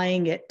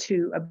 applying it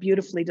to a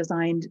beautifully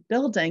designed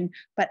building,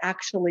 but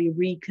actually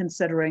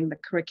reconsidering the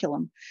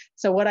curriculum.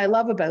 So what I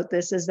love about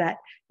this is that,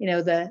 you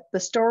know, the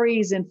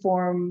stories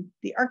inform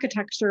the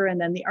architecture, and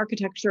then the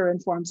architecture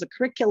informs the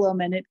curriculum,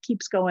 and it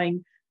keeps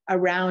going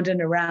around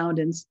and around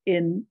as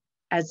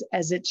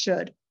it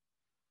should.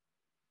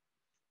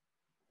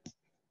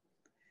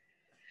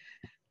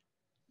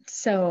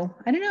 So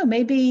I don't know,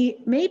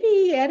 maybe,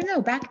 I don't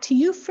know, back to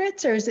you,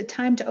 Frits, or is it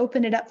time to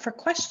open it up for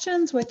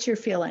questions? What's your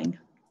feeling?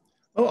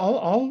 Oh,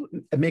 I'll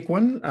make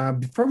one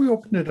before we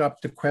open it up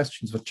to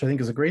questions, which I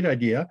think is a great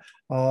idea.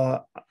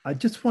 I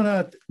just want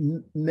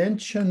to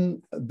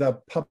mention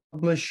the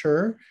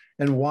publisher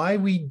and why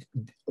we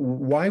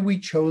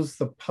chose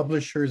the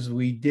publishers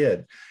we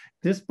did.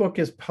 This book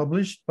is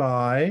published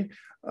by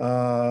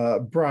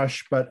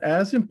Brush, but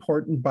as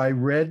important, by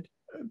Red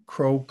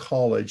Crow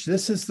College.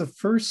 This is the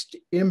first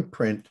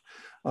imprint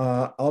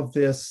of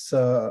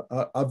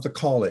the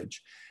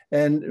college.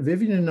 And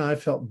Vivian and I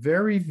felt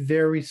very,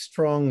 very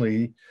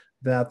strongly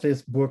that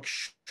this book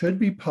should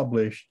be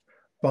published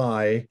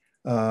by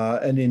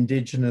an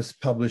Indigenous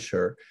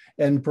publisher.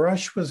 And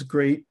Brush was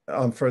great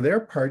for their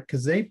part,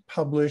 because they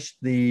published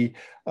the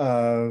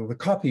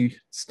copy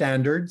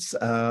standards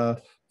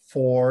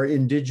for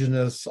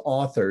Indigenous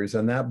authors,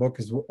 and that book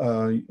is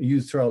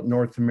used throughout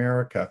North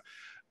America.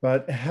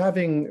 But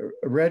having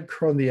Red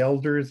Crow and the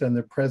elders and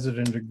the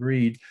president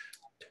agreed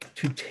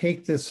to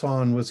take this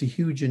on was a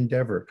huge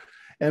endeavor.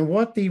 And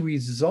what the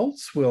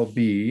results will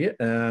be,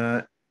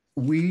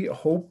 we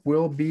hope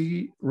will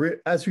be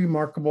as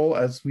remarkable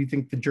as we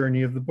think the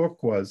journey of the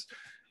book was.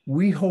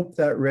 We hope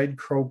that Red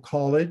Crow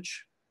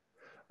College,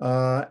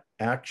 that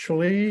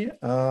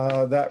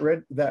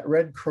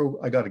Red Crow,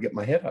 I got to get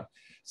my head up.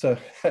 So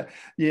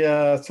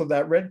yeah, so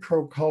that Red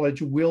Crow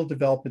College will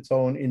develop its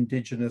own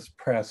Indigenous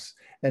press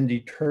and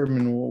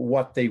determine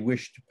what they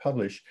wish to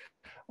publish.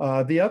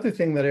 The other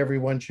thing that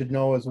everyone should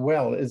know as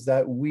well is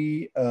that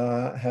we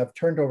have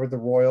turned over the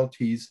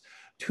royalties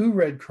to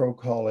Red Crow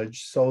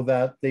College so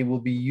that they will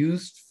be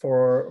used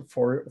for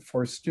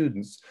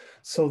students.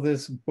 So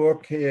this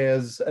book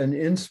is an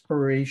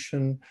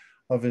inspiration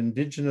of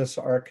Indigenous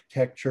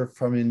architecture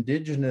from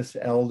Indigenous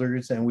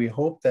elders, and we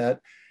hope that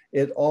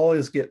it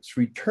always gets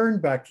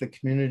returned back to the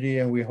community,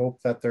 and we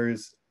hope that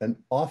there's an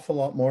awful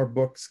lot more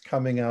books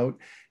coming out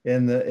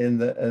in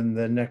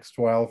the next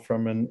while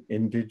from an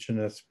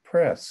Indigenous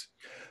press.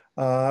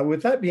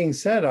 With that being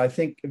said, I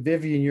think,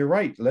 Vivian, you're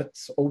right.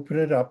 Let's open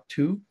it up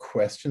to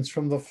questions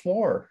from the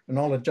floor, and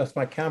I'll adjust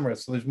my camera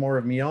so there's more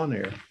of me on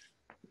here.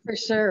 For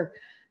sure.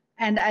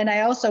 And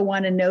I also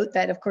want to note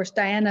that, of course,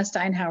 Diana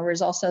Steinhauer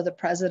is also the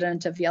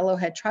president of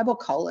Yellowhead Tribal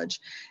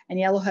College. And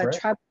Yellowhead Correct.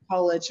 Tribal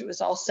College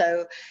was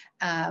also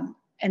an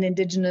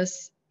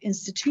Indigenous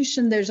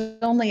institution. There's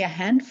only a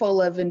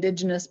handful of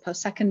Indigenous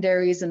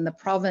post-secondaries in the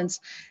province.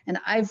 And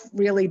I've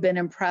really been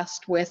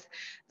impressed with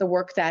the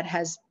work that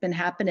has been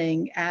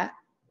happening at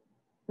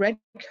Red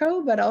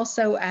Crow, but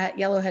also at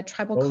Yellowhead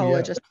Tribal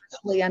College, yeah,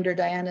 especially under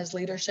Diana's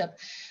leadership.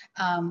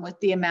 With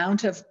the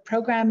amount of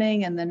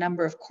programming and the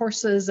number of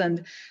courses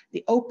and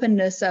the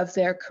openness of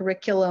their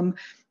curriculum,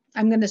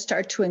 I'm going to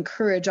start to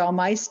encourage all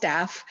my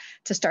staff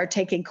to start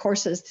taking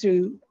courses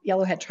through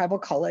Yellowhead Tribal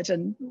College.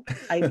 And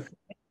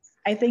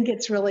I think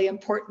it's really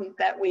important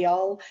that we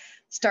all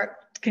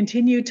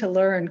continue to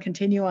learn,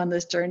 continue on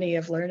this journey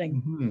of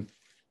learning. Mm-hmm.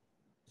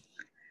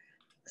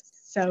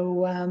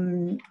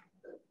 So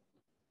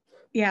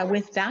yeah,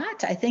 with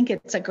that, I think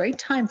it's a great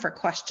time for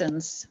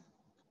questions.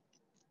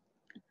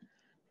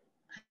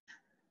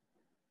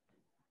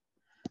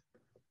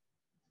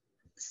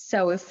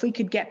 So if we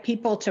could get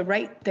people to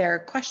write their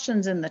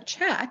questions in the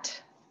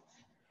chat.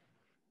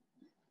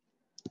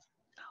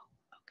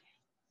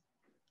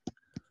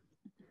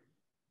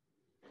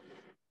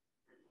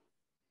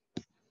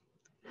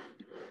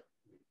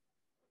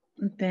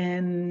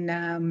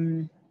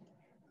 Then,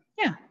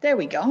 yeah, there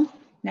we go.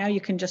 Now you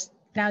can just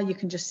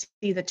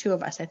see the two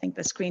of us. I think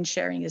the screen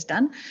sharing is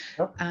done.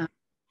 Yep.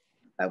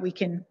 But we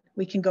can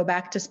go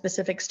back to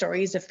specific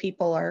stories if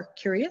people are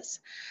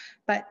curious.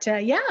 But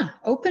yeah,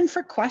 open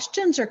for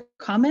questions or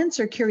comments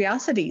or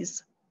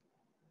curiosities.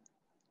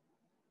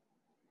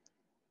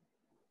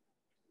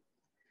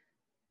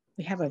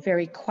 We have a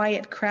very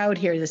quiet crowd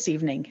here this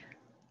evening.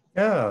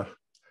 Yeah.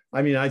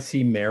 I mean, I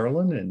see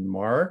Marilyn and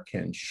Mark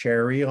and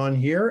Sherry on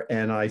here,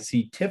 and I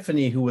see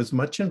Tiffany, who was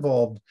much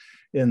involved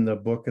in the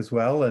book as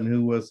well, and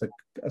who was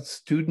a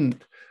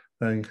student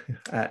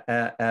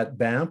at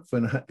Banff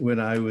when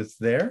I was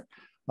there.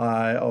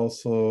 I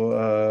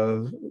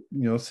also,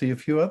 see a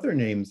few other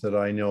names that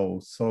I know.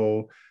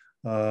 So,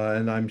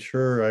 and I'm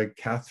sure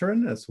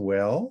Catherine as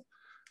well,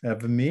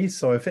 me.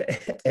 So if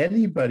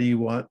anybody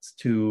wants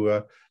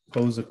to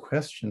pose a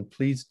question,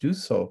 please do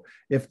so.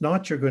 If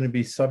not, you're going to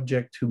be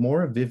subject to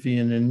more of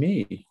Vivian and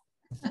me.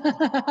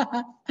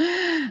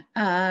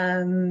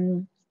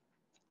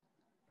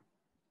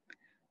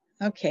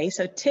 Okay,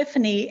 so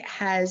Tiffany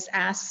has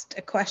asked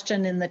a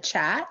question in the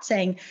chat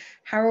saying,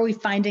 how are we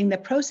finding the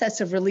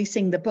process of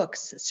releasing the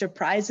books?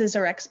 Surprises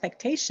or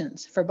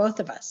expectations for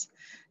both of us?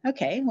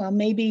 Okay, well,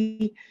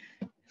 maybe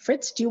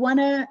Frits, do you want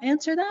to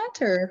answer that,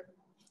 or?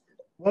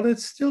 Well,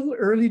 it's still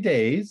early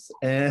days,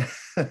 and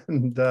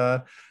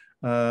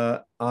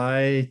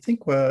I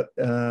think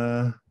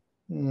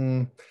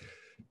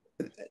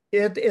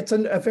it's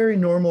a very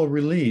normal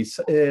release.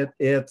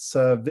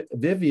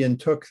 Vivian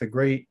took the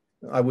great,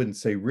 I wouldn't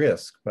say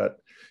risk,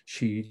 but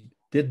she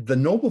did the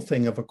noble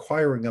thing of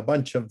acquiring a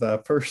bunch of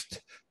the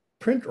first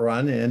print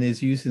run and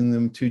is using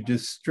them to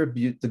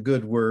distribute the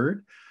good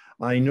word.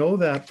 I know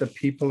that the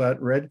people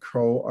at Red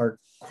Crow are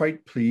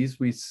quite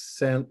pleased. We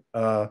sent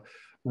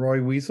Roy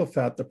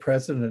Weaselfat, the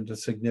president, a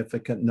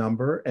significant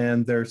number,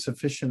 and they're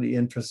sufficiently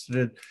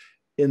interested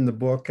in the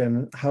book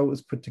and how it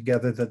was put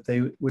together that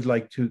they would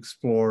like to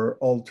explore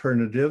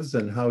alternatives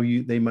and how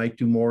they might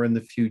do more in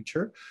the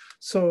future.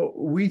 So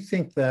we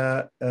think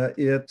that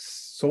it's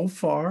so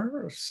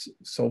far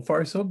so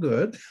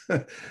good.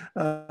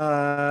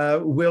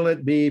 Will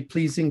it be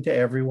pleasing to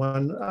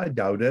everyone? I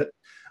doubt it.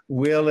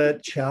 Will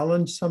it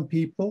challenge some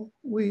people?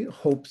 We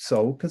hope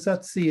so, because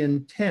that's the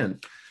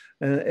intent.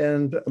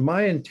 And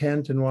my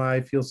intent and why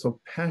I feel so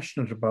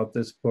passionate about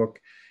this book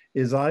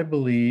is I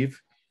believe,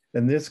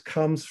 and this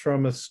comes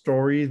from a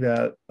story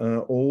that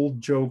old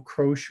Joe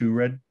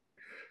Croce,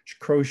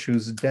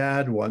 Crowshoe's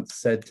dad once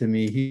said to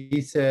me,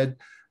 he said,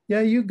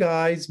 yeah, you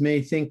guys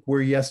may think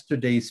we're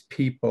yesterday's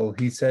people.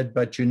 He said,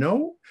 but you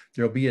know,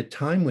 there'll be a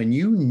time when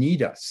you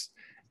need us.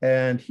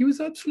 And he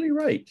was absolutely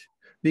right,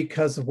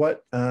 because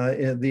what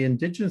the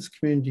Indigenous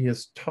community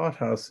has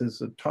taught us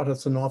is taught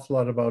us an awful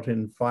lot about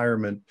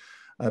environment,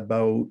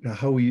 about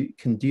how we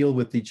can deal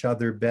with each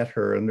other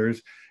better. And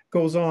there's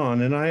goes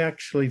on. And I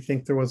actually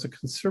think there was a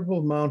considerable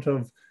amount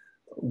of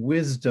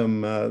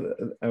wisdom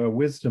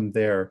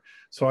there.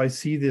 So I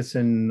see this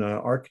in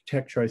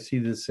architecture, I see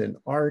this in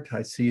art,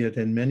 I see it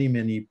in many,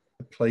 many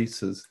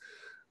places.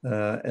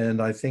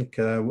 And I think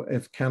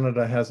if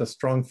Canada has a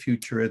strong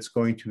future, it's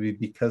going to be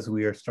because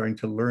we are starting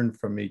to learn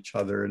from each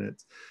other, and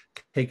it's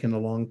taken a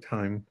long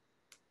time.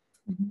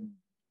 Mm-hmm.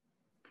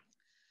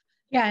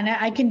 Yeah, and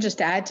I can just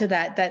add to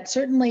that, that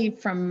certainly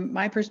from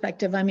my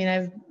perspective, I mean,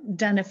 I've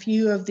done a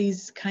few of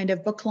these kind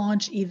of book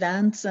launch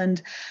events, and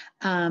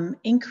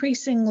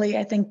increasingly,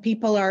 I think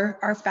people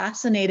are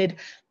fascinated,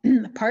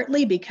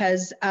 partly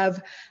because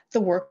of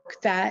the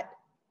work that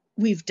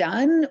we've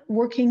done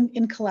working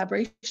in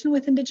collaboration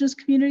with Indigenous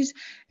communities,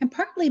 and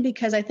partly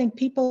because I think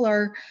people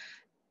are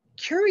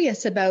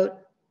curious about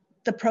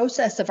the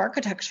process of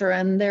architecture,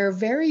 and there are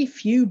very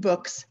few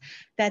books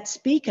that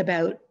speak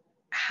about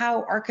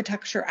how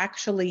architecture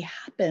actually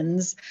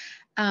happens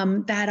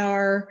that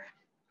are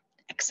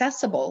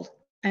accessible.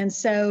 And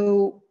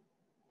so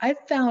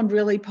I've found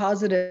really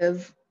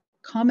positive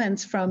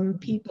comments from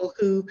people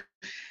who,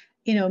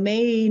 you know,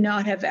 may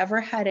not have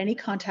ever had any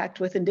contact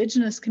with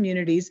Indigenous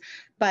communities,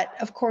 but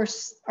of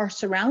course are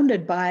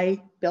surrounded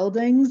by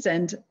buildings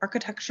and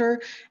architecture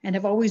and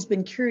have always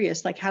been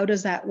curious, like, how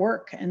does that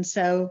work? And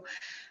so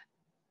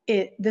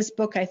this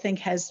book, I think,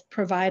 has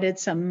provided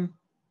some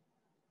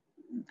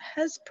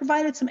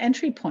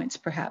entry points,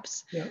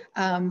 perhaps,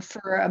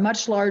 for a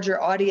much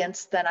larger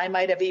audience than I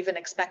might have even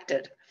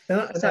expected.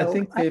 And so I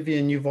think,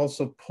 Vivian, you've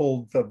also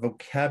pulled the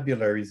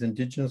vocabularies,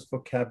 Indigenous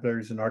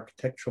vocabularies and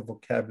architectural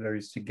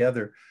vocabularies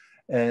together.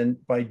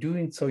 And by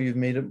doing so, you've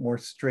made it more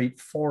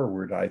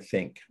straightforward, I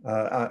think.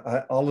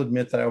 I'll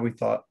admit that I always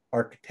thought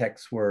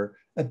architects were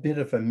a bit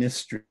of a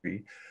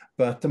mystery.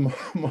 But the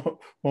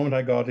moment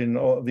I got in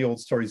the Old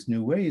Stories,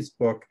 New Ways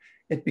book,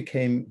 it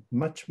became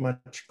much,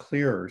 much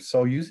clearer.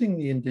 So using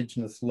the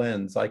Indigenous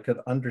lens, I could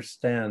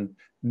understand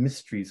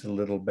mysteries a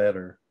little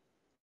better.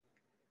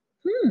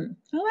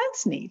 Well,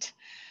 that's neat.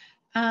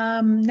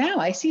 Now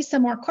I see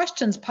some more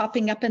questions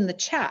popping up in the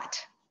chat.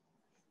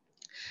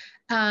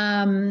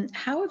 How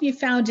have you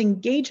found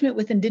engagement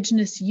with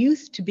Indigenous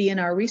youth to be in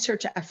our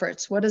research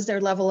efforts? What is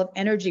their level of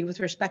energy with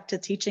respect to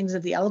teachings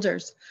of the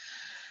elders?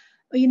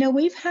 Well, you know,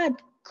 we've had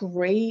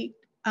great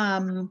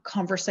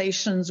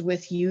conversations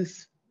with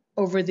youth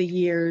over the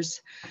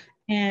years.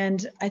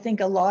 And I think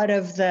a lot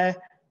of the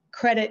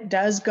credit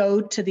does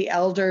go to the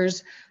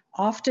elders.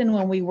 Often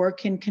when we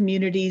work in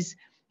communities,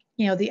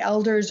 you know, the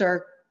elders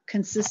are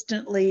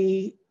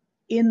consistently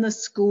in the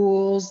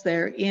schools,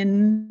 they're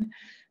in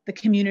the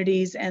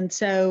communities, and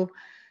so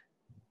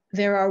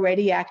they're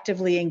already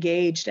actively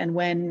engaged. And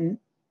when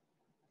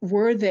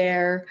we're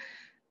there,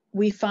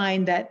 we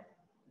find that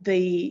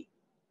the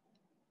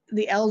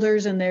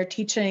elders and their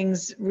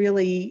teachings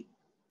really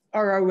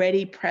are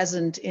already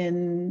present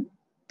in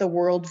the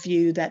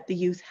worldview that the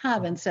youth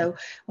have. And so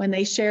when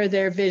they share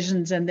their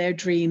visions and their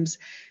dreams,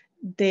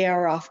 they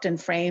are often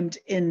framed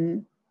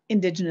in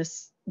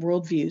Indigenous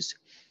worldviews.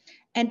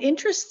 And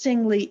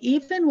interestingly,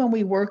 even when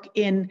we work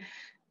in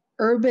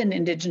urban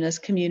Indigenous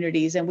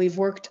communities, and we've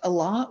worked a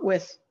lot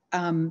with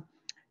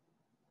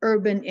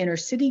urban inner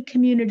city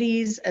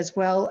communities, as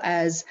well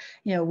as,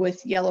 you know,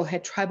 with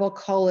Yellowhead Tribal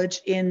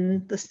College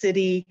in the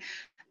city,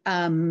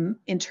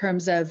 in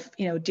terms of,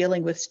 you know,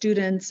 dealing with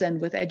students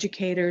and with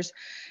educators.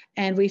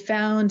 And we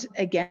found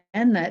again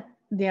that,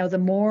 you know, the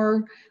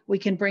more we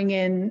can bring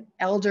in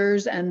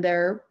elders and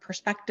their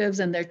perspectives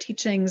and their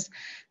teachings,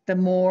 the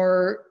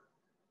more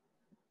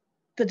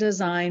the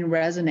design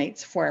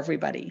resonates for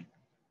everybody.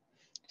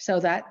 So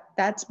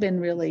that's been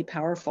really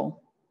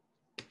powerful.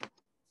 Do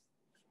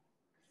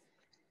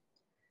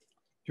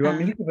you want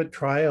me to give a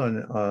try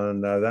on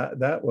that?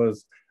 That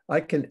was, I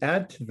can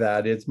add to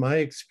that. It's my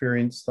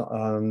experience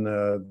on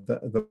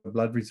the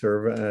Blood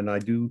Reserve, and I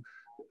do,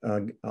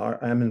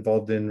 I'm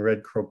involved in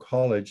Red Crow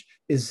College,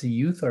 is the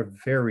youth are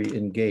very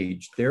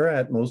engaged. They're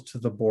at most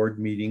of the board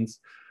meetings,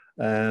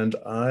 and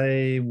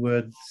I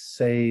would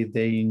say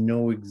they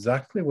know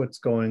exactly what's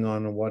going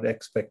on and what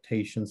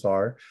expectations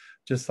are.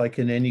 Just like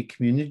in any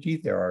community,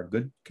 there are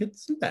good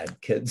kids and bad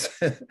kids,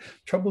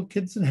 troubled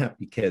kids and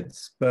happy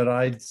kids. But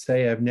I'd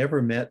say I've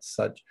never met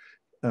such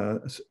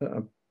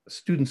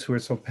students who are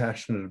so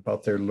passionate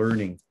about their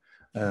learning.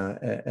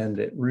 And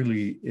it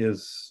really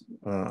is,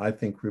 I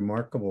think,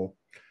 remarkable.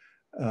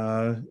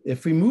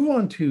 If we move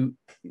on to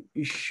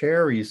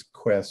Sherry's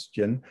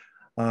question,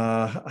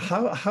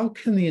 how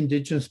can the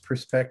Indigenous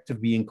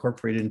perspective be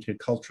incorporated into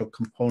cultural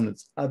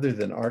components other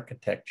than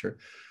architecture?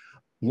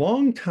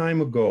 Long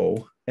time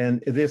ago,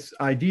 and this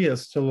idea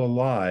is still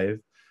alive,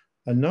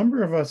 a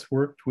number of us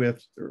worked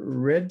with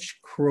Reg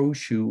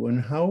Crowshoe on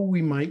how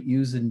we might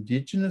use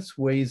Indigenous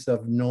ways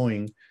of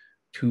knowing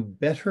to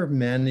better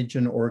manage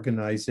an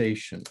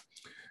organization.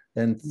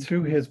 And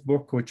through his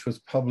book, which was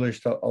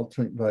published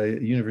ultimately by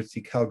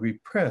University Calgary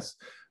Press,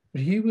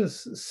 he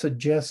was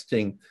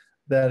suggesting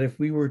that if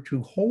we were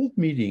to hold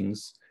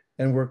meetings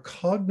and were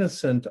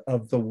cognizant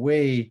of the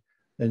way,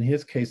 in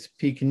his case,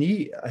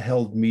 Pekini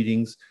held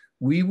meetings,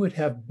 we would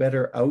have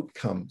better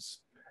outcomes.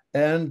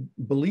 And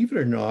believe it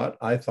or not,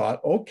 I thought,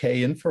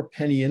 okay, in for a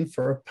penny, in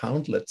for a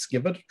pound, let's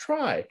give it a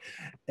try.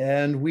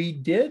 And we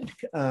did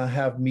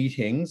have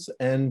meetings,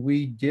 and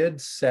we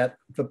did set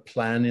the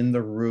plan in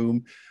the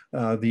room.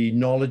 The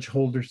knowledge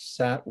holders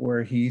sat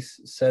where he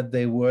said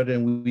they would,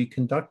 and we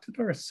conducted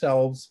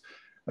ourselves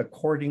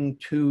according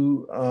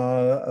to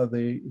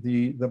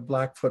the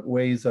Blackfoot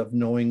ways of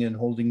knowing and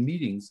holding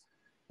meetings.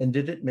 And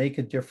did it make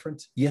a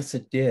difference? Yes,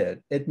 it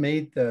did. It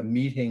made the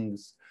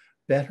meetings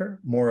better,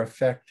 more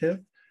effective,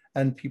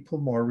 and people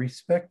more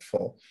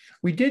respectful.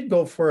 We did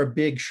go for a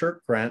big SSHRC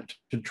grant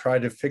to try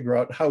to figure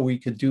out how we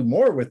could do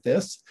more with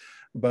this,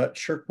 but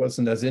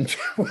SSHRC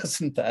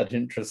wasn't that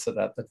interested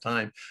at the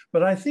time.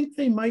 But I think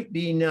they might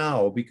be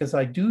now, because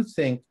I do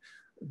think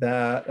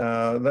that,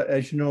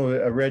 as you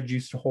know, Reg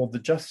used to hold the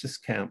justice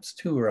camps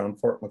too around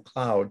Fort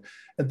McLeod,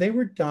 and they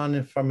were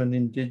done from an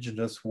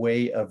Indigenous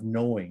way of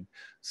knowing.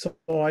 So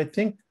I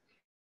think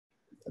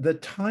the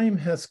time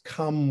has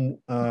come,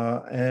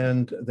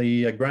 and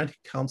the granting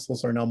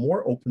councils are now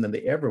more open than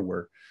they ever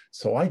were.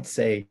 So I'd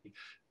say,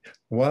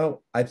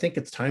 well, I think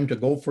it's time to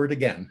go for it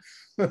again.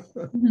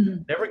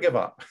 Never give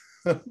up.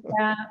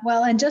 Yeah,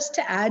 well, and just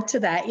to add to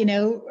that, you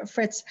know,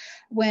 Frits,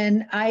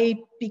 when I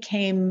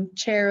became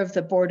chair of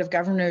the Board of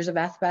Governors of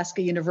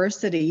Athabasca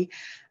University,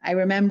 I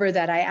remember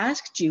that I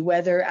asked you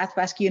whether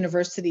Athabasca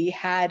University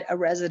had a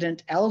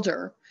resident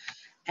elder.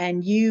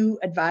 And you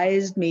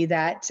advised me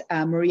that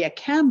Maria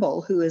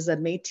Campbell, who is a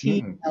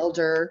Métis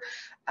elder,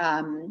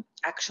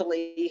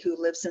 actually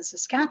who lives in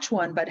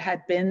Saskatchewan, but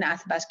had been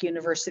Athabasca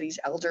University's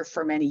elder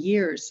for many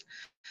years.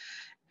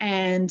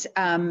 And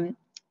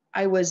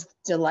I was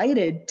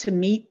delighted to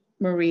meet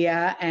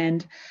Maria.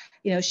 And,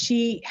 you know,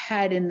 she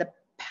had in the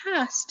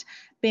past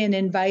been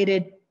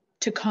invited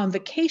to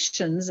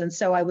convocations. And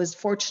so I was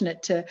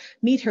fortunate to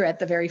meet her at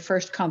the very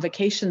first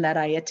convocation that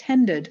I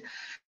attended.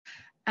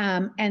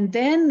 And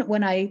then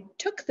when I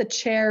took the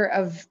chair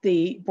of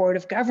the Board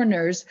of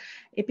Governors,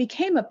 it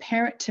became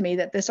apparent to me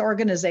that this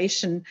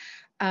organization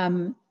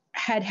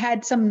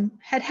had some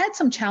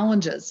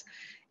challenges,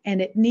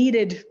 and it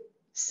needed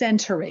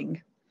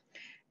centering.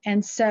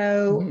 And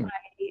so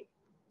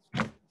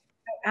I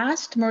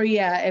asked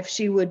Maria if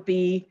she would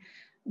be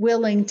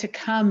willing to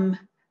come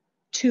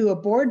to a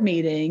board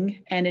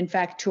meeting, and in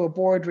fact to a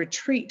board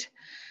retreat,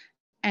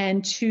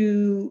 and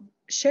to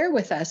share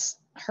with us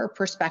her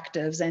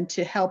perspectives and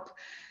to help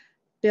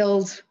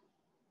build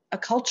a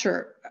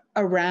culture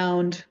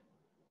around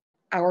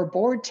our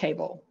board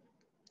table.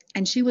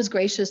 And she was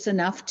gracious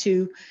enough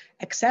to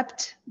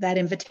accept that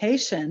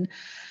invitation.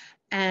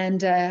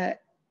 And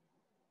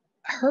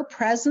her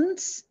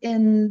presence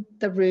in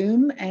the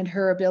room and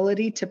her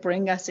ability to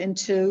bring us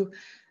into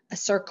a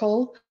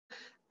circle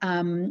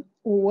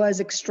was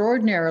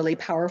extraordinarily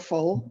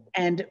powerful,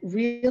 and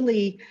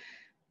really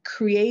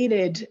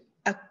created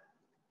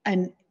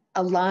an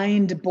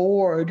aligned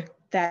board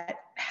that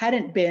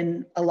hadn't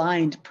been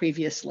aligned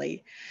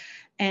previously.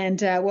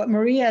 And what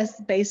Maria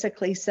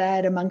basically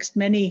said, amongst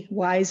many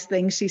wise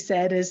things she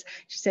said, is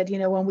she said, you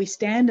know, when we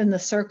stand in the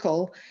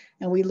circle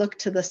and we look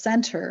to the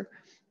center,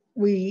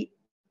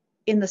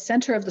 in the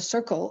center of the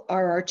circle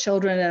are our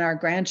children and our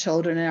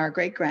grandchildren and our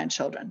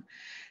great-grandchildren.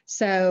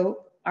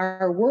 So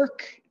our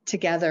work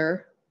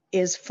together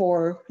is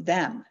for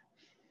them.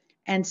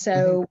 And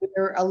so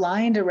we're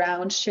aligned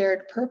around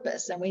shared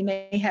purpose, and we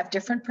may have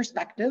different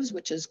perspectives,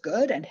 which is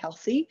good and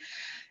healthy.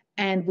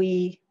 And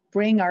we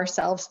bring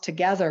ourselves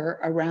together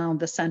around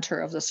the center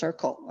of the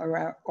circle,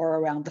 or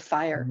around the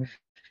fire.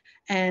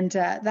 And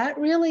that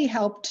really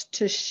helped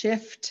to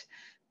shift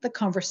the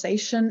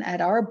conversation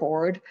at our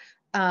board.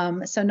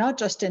 So not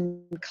just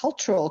in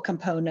cultural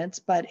components,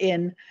 but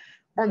in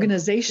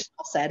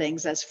organizational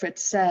settings, as Frits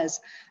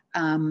says,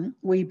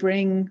 we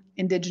bring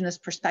Indigenous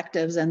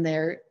perspectives, and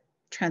they're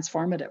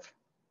transformative.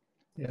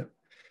 Yeah,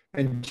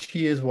 and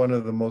she is one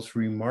of the most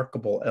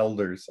remarkable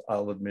elders,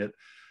 I'll admit,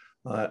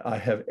 I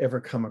have ever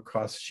come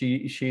across.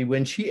 She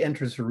when she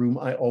enters a room,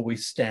 I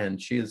always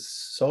stand. She is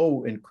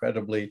so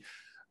incredibly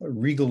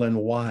regal and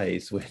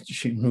wise when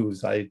she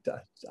moves.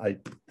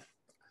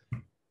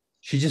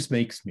 She just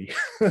makes me.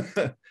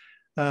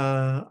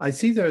 I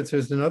see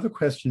there's another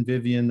question,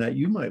 Vivian, that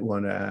you might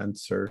want to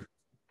answer.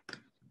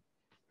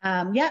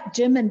 Yeah,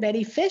 Jim and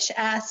Betty Fish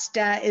asked,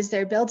 is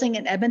there a building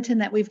in Edmonton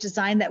that we've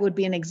designed that would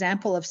be an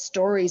example of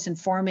stories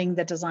informing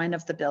the design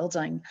of the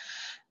building?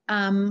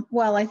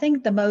 Well, I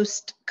think the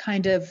most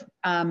kind of,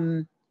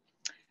 I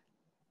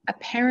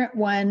apparent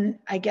one,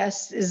 I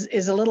guess,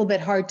 is a little bit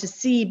hard to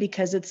see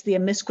because it's the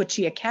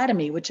Amisquachee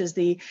Academy, which is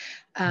the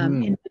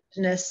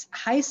Indigenous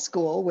high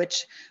school,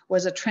 which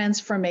was a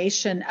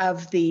transformation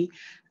of the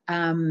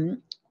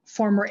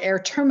former air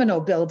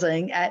terminal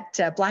building at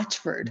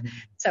Blatchford.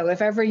 So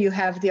if ever you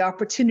have the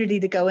opportunity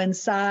to go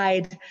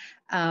inside,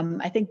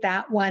 I think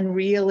that one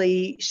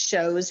really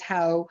shows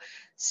how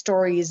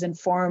stories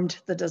informed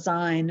the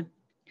design.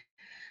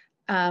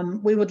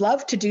 We would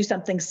love to do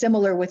something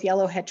similar with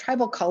Yellowhead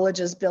Tribal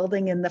College's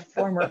building in the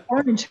former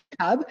Orange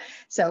Hub.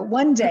 So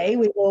one day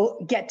we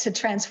will get to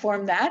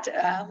transform that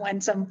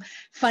when some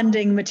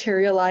funding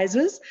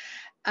materializes.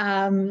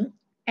 What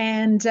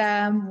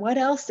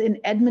else in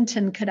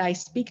Edmonton could I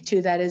speak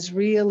to that is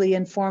really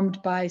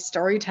informed by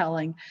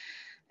storytelling?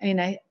 I mean,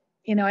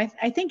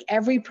 I think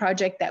every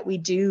project that we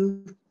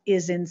do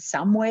is in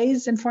some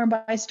ways informed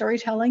by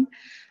storytelling.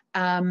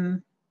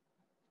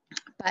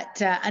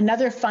 But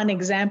another fun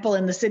example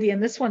in the city,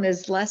 and this one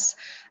is less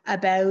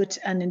about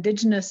an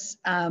Indigenous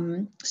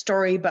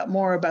story, but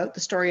more about the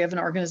story of an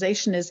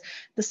organization, is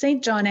the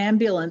St. John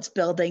Ambulance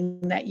building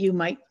that you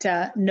might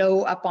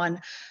know up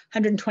on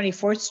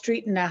 124th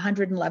Street and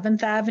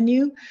 111th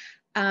Avenue,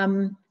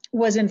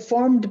 was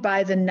informed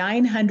by the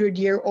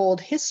 900-year-old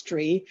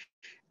history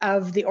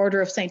of the Order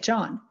of St.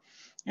 John.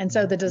 And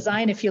so the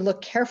design, if you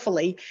look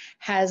carefully,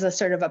 has a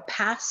sort of a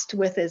past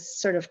with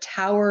its sort of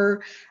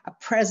tower, a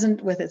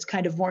present with its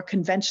kind of more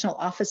conventional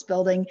office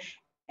building,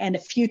 and a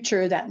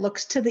future that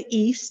looks to the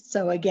east.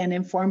 So again,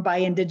 informed by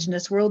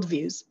Indigenous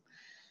worldviews.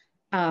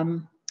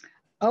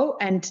 Oh,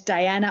 and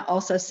Diana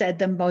also said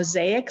the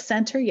Mosaic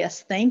Center.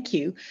 Yes, thank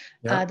you.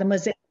 Yeah. The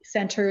Mosaic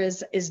Center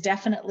is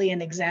definitely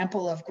an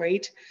example of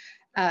great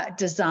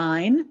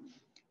design.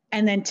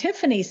 And then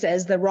Tiffany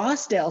says the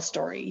Rossdale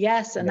story.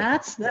 Yes, and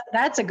that's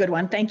a good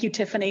one. Thank you,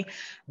 Tiffany.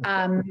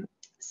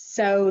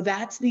 So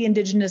that's the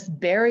Indigenous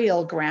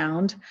burial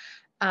ground.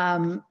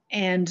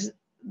 And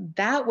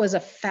that was a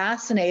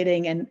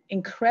fascinating and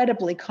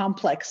incredibly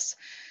complex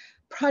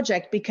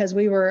project because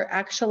we were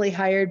actually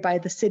hired by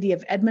the city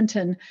of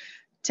Edmonton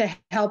to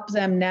help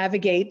them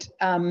navigate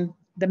the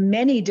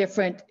many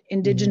different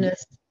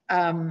Indigenous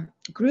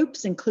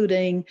groups,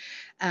 including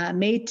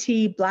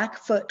Métis,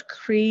 Blackfoot,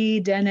 Cree,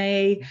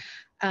 Dene,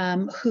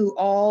 who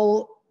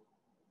all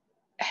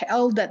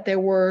held that there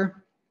was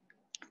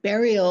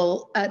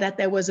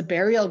a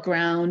burial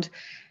ground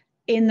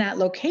in that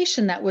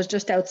location that was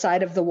just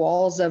outside of the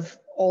walls of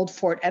Old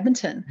Fort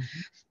Edmonton.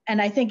 And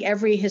I think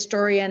every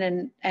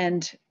historian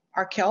and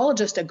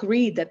archaeologist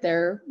agreed that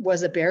there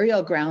was a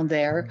burial ground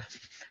there.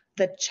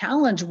 The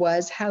challenge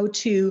was how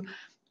to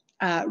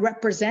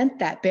represent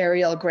that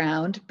burial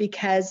ground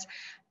because,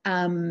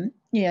 the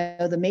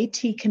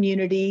Métis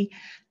community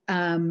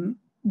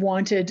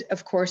wanted,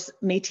 of course,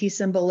 Métis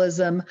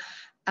symbolism.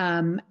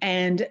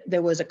 And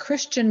there was a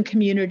Christian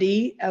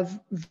community of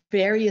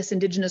various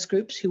Indigenous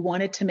groups who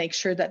wanted to make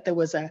sure that there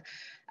was a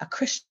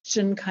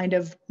Christian kind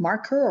of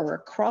marker or a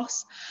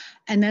cross.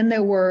 And then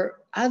there were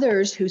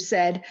others who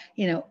said,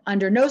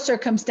 under no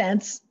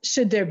circumstance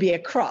should there be a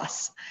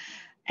cross.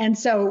 And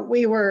so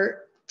we were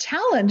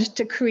challenged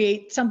to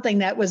create something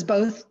that was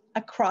both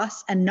a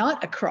cross and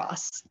not a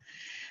cross.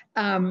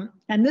 And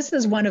this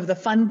is one of the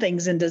fun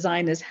things in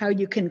design, is how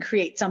you can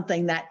create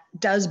something that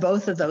does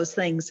both of those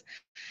things.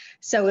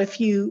 So if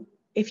you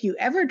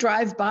ever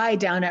drive by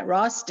down at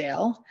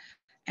Rossdale,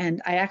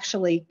 and I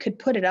actually could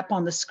put it up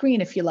on the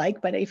screen if you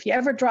like, but if you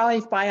ever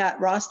drive by at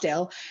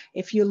Rossdale,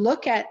 if you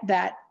look at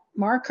that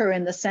marker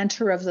in the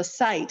center of the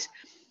site,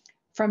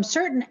 from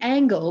certain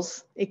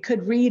angles, it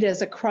could read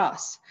as a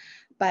cross.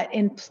 But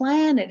in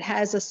plan, it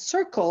has a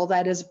circle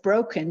that is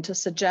broken to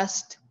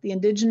suggest the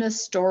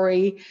Indigenous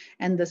story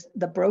and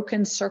the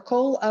broken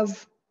circle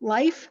of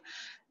life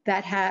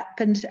that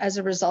happened as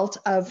a result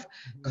of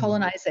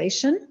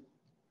colonization.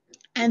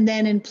 And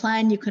then in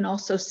plan, you can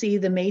also see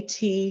the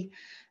Métis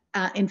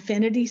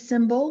infinity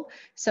symbol.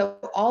 So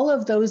all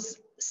of those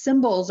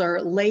symbols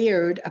are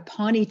layered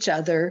upon each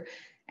other.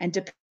 And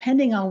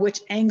depending on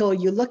which angle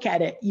you look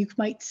at it, you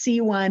might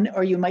see one,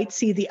 or you might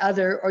see the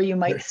other, or you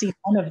might see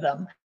one of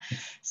them.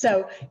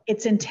 So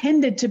it's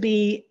intended to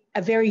be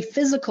a very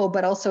physical,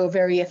 but also a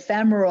very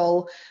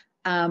ephemeral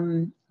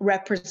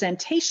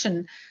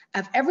representation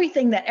of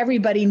everything that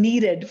everybody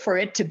needed for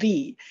it to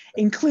be,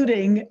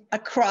 including a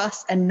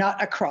cross and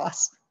not a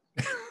cross.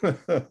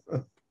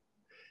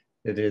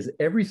 It is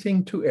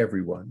everything to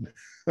everyone.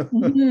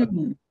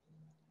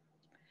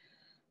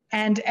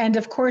 And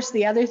of course,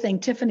 the other thing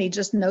Tiffany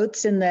just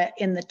notes in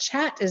the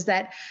chat is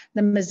that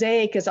the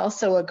mosaic is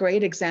also a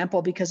great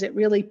example because it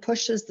really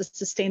pushes the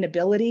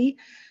sustainability,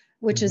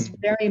 which is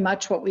very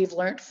much what we've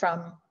learned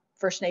from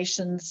First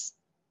Nations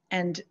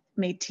and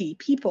Métis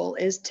people,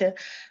 is to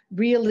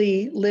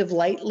really live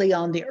lightly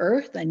on the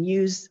earth and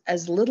use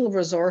as little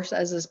resource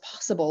as is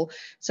possible.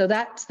 So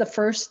that's the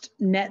first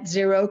net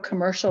zero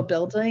commercial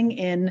building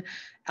in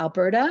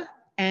Alberta.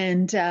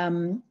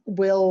 and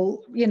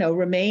will,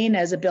 remain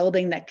as a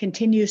building that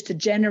continues to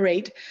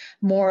generate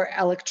more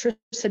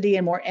electricity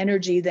and more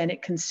energy than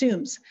it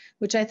consumes,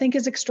 which I think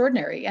is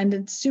extraordinary. And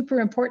it's super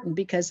important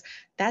because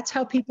that's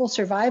how people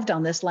survived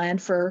on this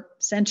land for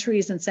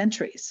centuries and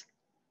centuries.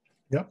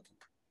 Yep.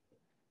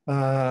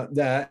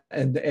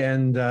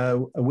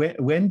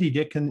 Wendy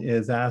Dickon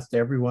is asked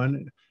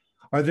everyone,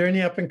 are there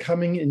any up and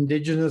coming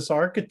Indigenous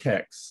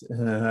architects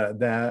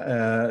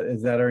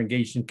that are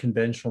engaged in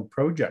conventional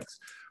projects?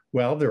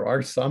 Well, there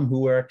are some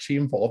who are actually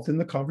involved in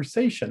the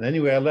conversation.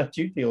 Anyway, I'll let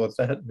you deal with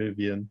that,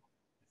 Vivian.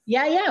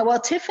 Yeah. Well,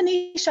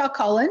 Tiffany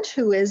Shaw-Colland,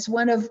 who is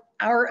one of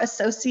our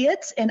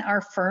associates in our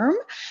firm,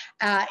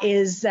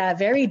 is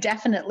very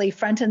definitely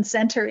front and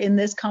center in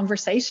this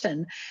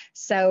conversation.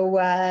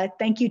 So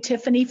thank you,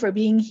 Tiffany, for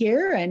being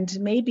here. And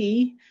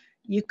maybe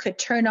you could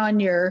turn on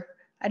your,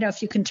 I don't know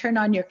if you can turn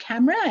on your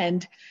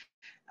camera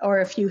or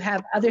if you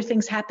have other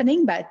things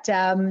happening, but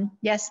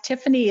yes,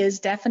 Tiffany is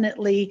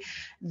definitely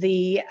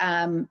the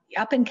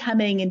up and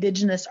coming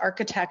Indigenous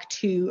architect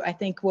who I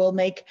think will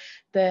make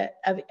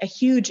a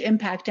huge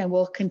impact and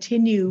will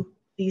continue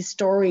these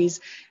stories.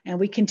 And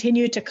we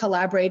continue to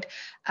collaborate.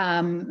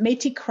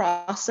 Métis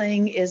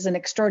Crossing is an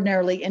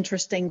extraordinarily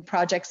interesting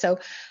project. So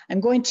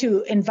I'm going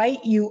to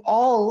invite you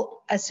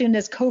all, as soon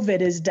as COVID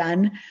is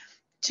done,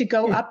 to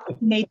go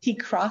up Métis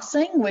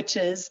Crossing, which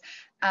is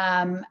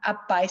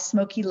up by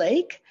Smoky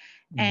Lake,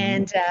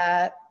 and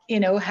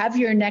have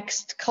your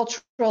next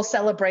cultural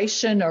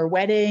celebration or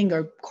wedding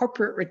or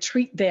corporate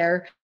retreat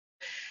there.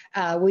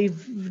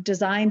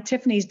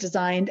 Tiffany's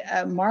designed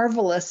a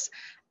marvelous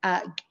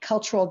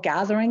cultural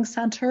gathering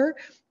center,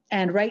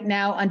 and right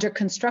now under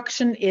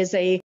construction is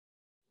the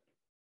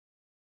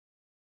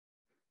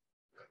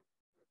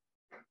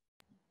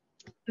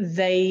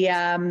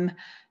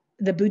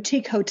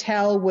boutique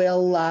hotel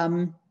will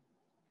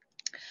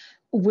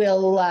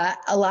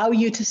allow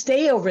you to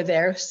stay over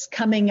there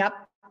coming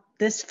up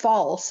this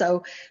fall.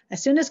 So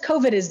as soon as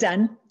COVID is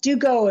done, do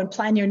go and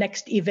plan your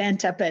next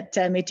event up at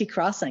Métis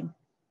Crossing.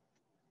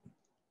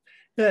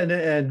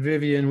 And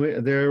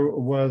Vivian, there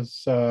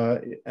was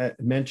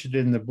mentioned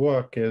in the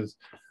book is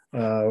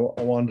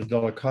Wanda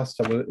Della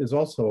Costa is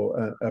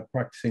also a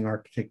practicing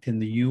architect in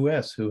the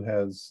U.S. who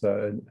has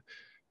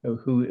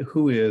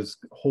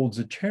holds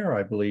a chair,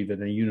 I believe,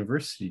 in a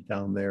university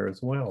down there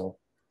as well.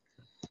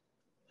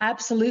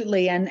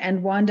 Absolutely,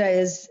 and Wanda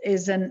is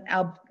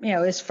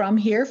from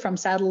here, from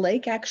Saddle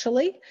Lake,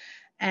 actually,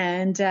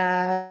 and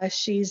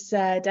she's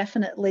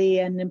definitely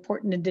an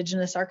important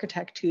Indigenous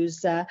architect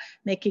who's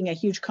making a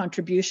huge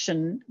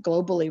contribution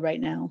globally right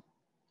now.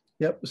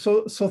 Yep.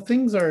 So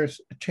things are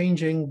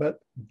changing, but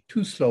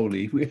too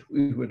slowly.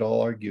 We would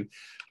all argue.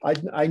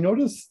 I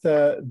noticed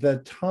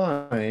the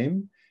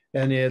time,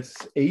 and it's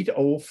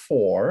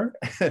 8:04,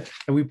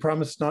 and we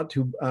promised not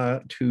to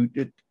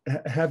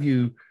have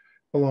you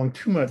along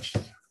too much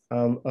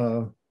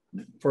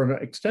for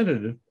an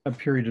extended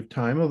period of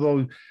time,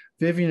 although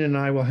Vivian and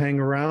I will hang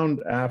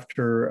around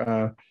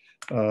after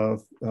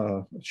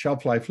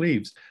shelf life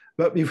leaves.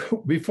 But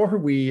before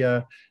we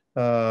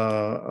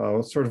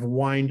sort of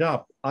wind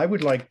up, I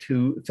would like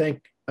to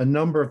thank a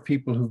number of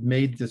people who've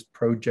made this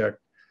project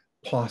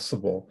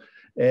possible.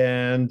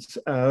 And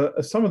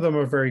some of them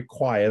are very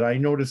quiet. I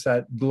noticed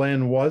that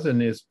Glenn was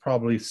and is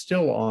probably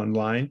still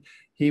online.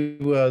 He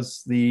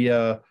was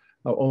the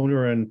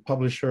owner and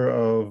publisher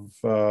of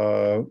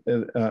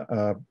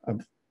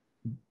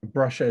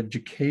Brush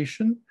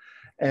Education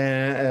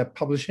and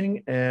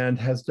Publishing, and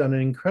has done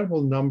an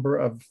incredible number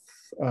of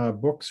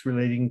books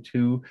relating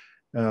to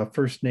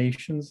First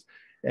Nations.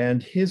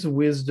 And his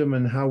wisdom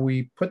and how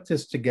we put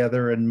this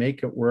together and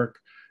make it work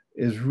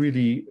is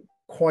really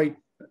quite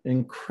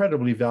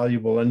incredibly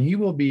valuable. And he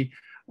will be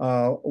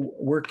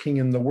working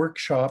in the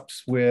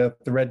workshops with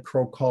the Red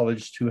Crow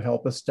College to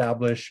help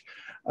establish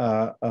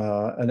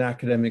an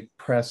academic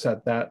press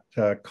at that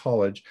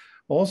college.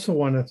 Also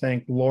want to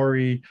thank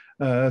Lori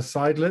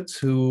Seidlitz,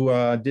 who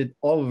did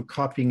all of the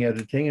copying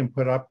editing and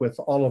put up with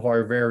all of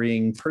our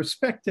varying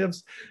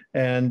perspectives.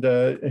 And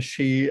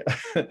she,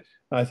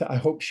 I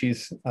hope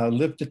she's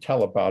lived to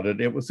tell about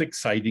it. It was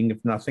exciting, if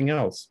nothing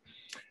else.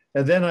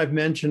 And then I've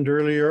mentioned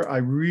earlier, I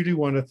really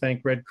want to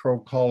thank Red Crow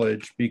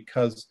College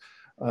because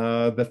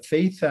the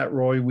faith that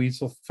Roy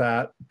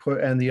Weasel-Fat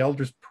and the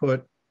elders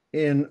put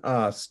in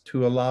us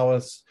to allow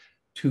us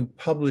to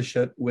publish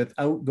it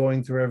without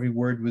going through every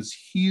word was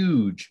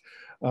huge.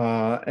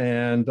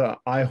 And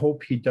I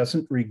hope he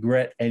doesn't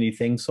regret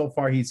anything. So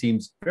far, he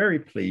seems very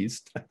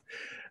pleased.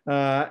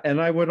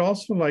 And I would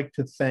also like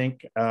to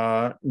thank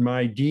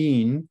my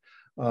dean,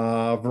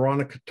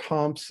 Veronica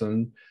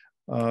Thompson.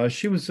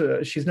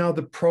 She's now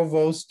the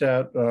provost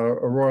at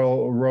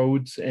Royal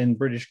Roads in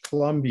British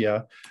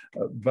Columbia,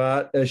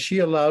 but she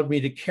allowed me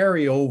to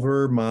carry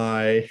over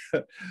my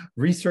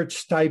research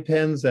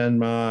stipends and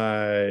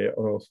my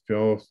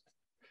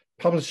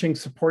publishing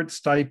support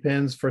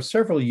stipends for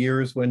several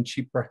years when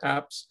she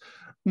perhaps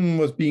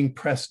was being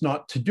pressed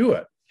not to do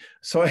it.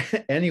 So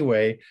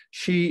anyway,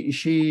 she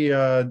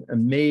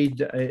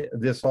made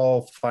this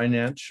all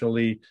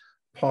financially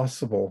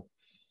possible.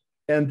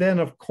 And then,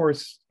 of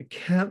course, I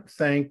can't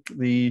thank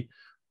the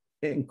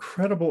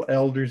incredible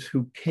elders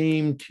who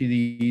came to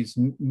these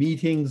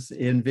meetings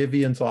in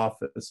Vivian's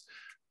office.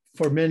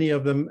 For many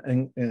of them,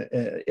 and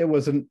it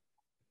was an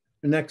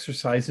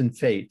exercise in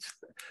faith.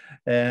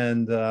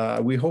 And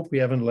we hope we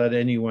haven't let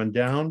anyone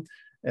down,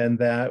 and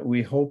that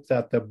we hope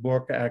that the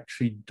book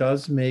actually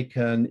does make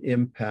an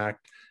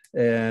impact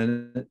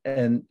and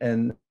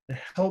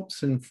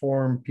helps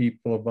inform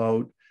people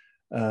about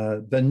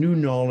the new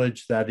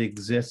knowledge that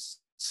exists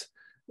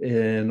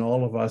in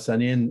all of us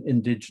and in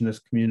Indigenous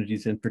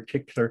communities in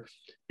particular.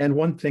 And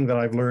one thing that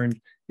I've learned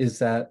is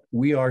that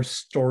we are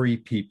story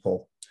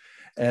people.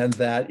 And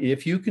that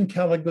if you can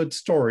tell a good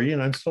story,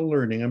 and I'm still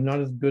learning, I'm not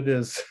as good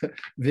as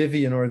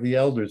Vivian or the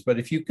elders, but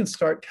if you can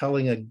start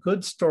telling a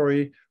good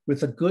story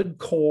with a good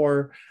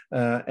core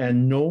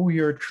and know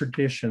your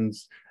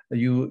traditions,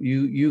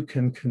 you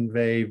can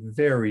convey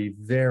very,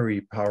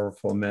 very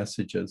powerful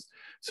messages.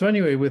 So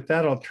anyway, with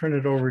that, I'll turn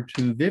it over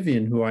to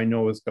Vivian, who I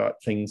know has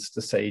got things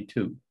to say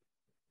too.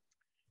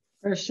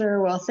 For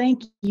sure. Well,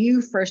 thank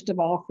you, first of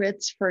all,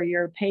 Frits, for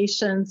your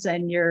patience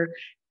and your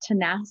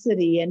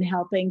tenacity in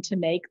helping to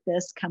make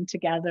this come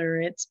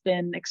together. It's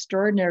been an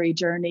extraordinary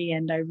journey,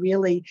 and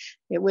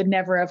it would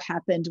never have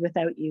happened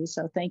without you.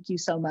 So thank you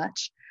so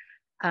much.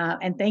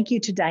 And thank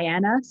you to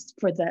Diana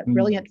for the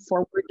brilliant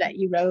foreword that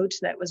you wrote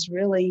that was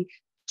really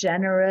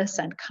generous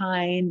and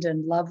kind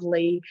and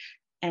lovely,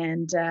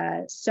 and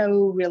so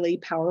really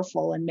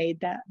powerful, and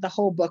made the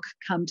whole book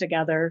come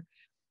together.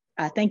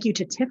 Thank you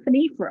to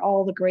Tiffany for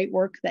all the great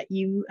work that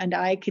you and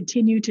I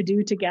continue to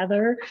do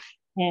together,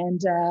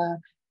 and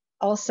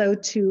also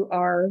to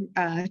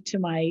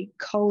my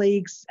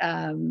colleagues,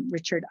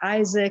 Richard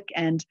Isaac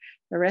and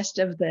the rest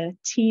of the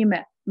team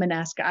at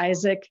Manasc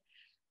Isaac.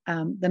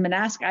 The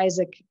Manasc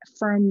Isaac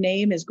firm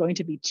name is going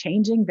to be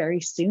changing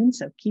very soon,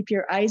 so keep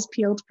your eyes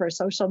peeled for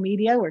social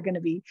media. We're going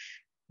to be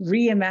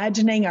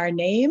reimagining our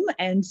name,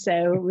 and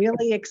so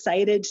really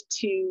excited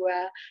to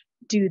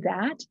do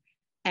that.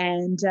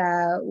 And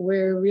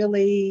we're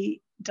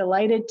really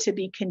delighted to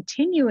be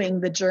continuing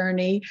the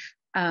journey.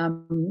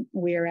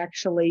 We're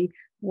actually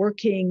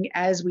working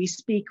as we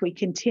speak. We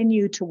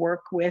continue to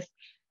work with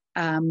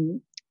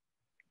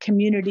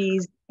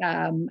communities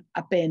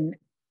up in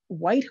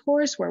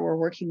Whitehorse, where we're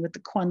working with the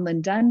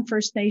Quinlan Dun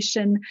First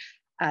Nation,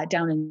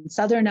 down in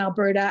southern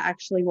Alberta,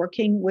 actually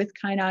working with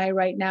Kainai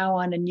right now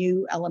on a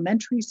new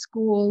elementary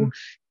school,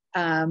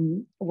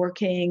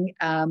 working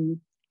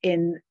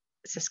in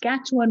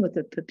Saskatchewan with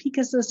the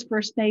Pepicasus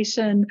First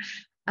Nation.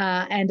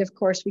 And of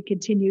course, we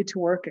continue to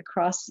work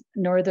across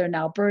northern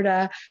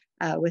Alberta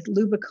with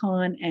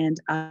Lubicon and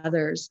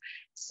others.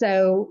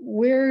 So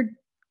we're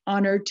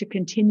honored to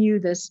continue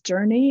this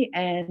journey,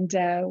 and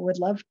would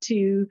love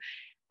to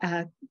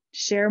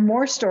share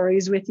more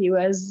stories with you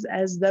as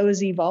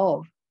those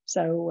evolve.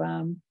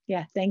 So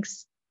yeah,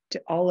 thanks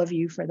to all of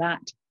you for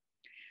that.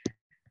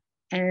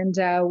 And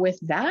with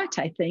that,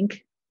 I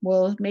think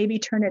we'll maybe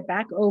turn it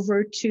back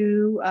over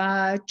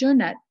to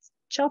Jun at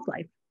Shelf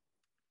Life.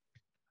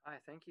 Hi,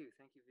 thank you,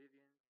 Vivian.